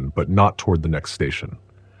again, but not toward the next station.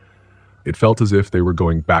 It felt as if they were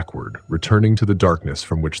going backward, returning to the darkness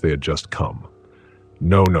from which they had just come.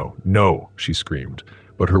 "No, no, no," she screamed,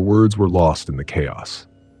 but her words were lost in the chaos.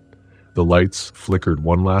 The lights flickered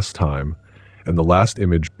one last time, and the last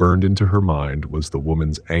image burned into her mind was the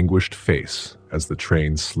woman's anguished face as the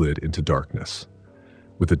train slid into darkness.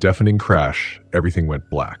 With a deafening crash, everything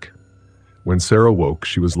went black. When Sarah woke,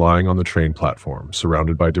 she was lying on the train platform,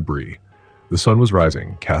 surrounded by debris. The sun was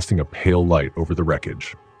rising, casting a pale light over the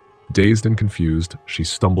wreckage. Dazed and confused, she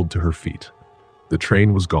stumbled to her feet. The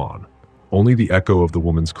train was gone. Only the echo of the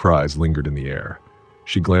woman's cries lingered in the air.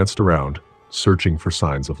 She glanced around, searching for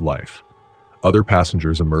signs of life. Other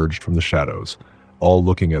passengers emerged from the shadows, all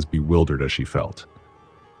looking as bewildered as she felt.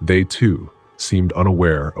 They, too, seemed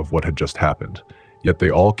unaware of what had just happened, yet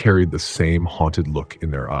they all carried the same haunted look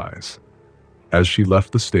in their eyes. As she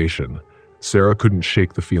left the station, Sarah couldn't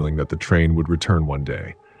shake the feeling that the train would return one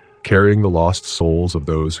day, carrying the lost souls of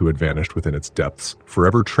those who had vanished within its depths,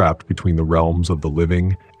 forever trapped between the realms of the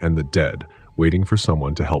living and the dead, waiting for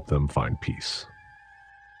someone to help them find peace.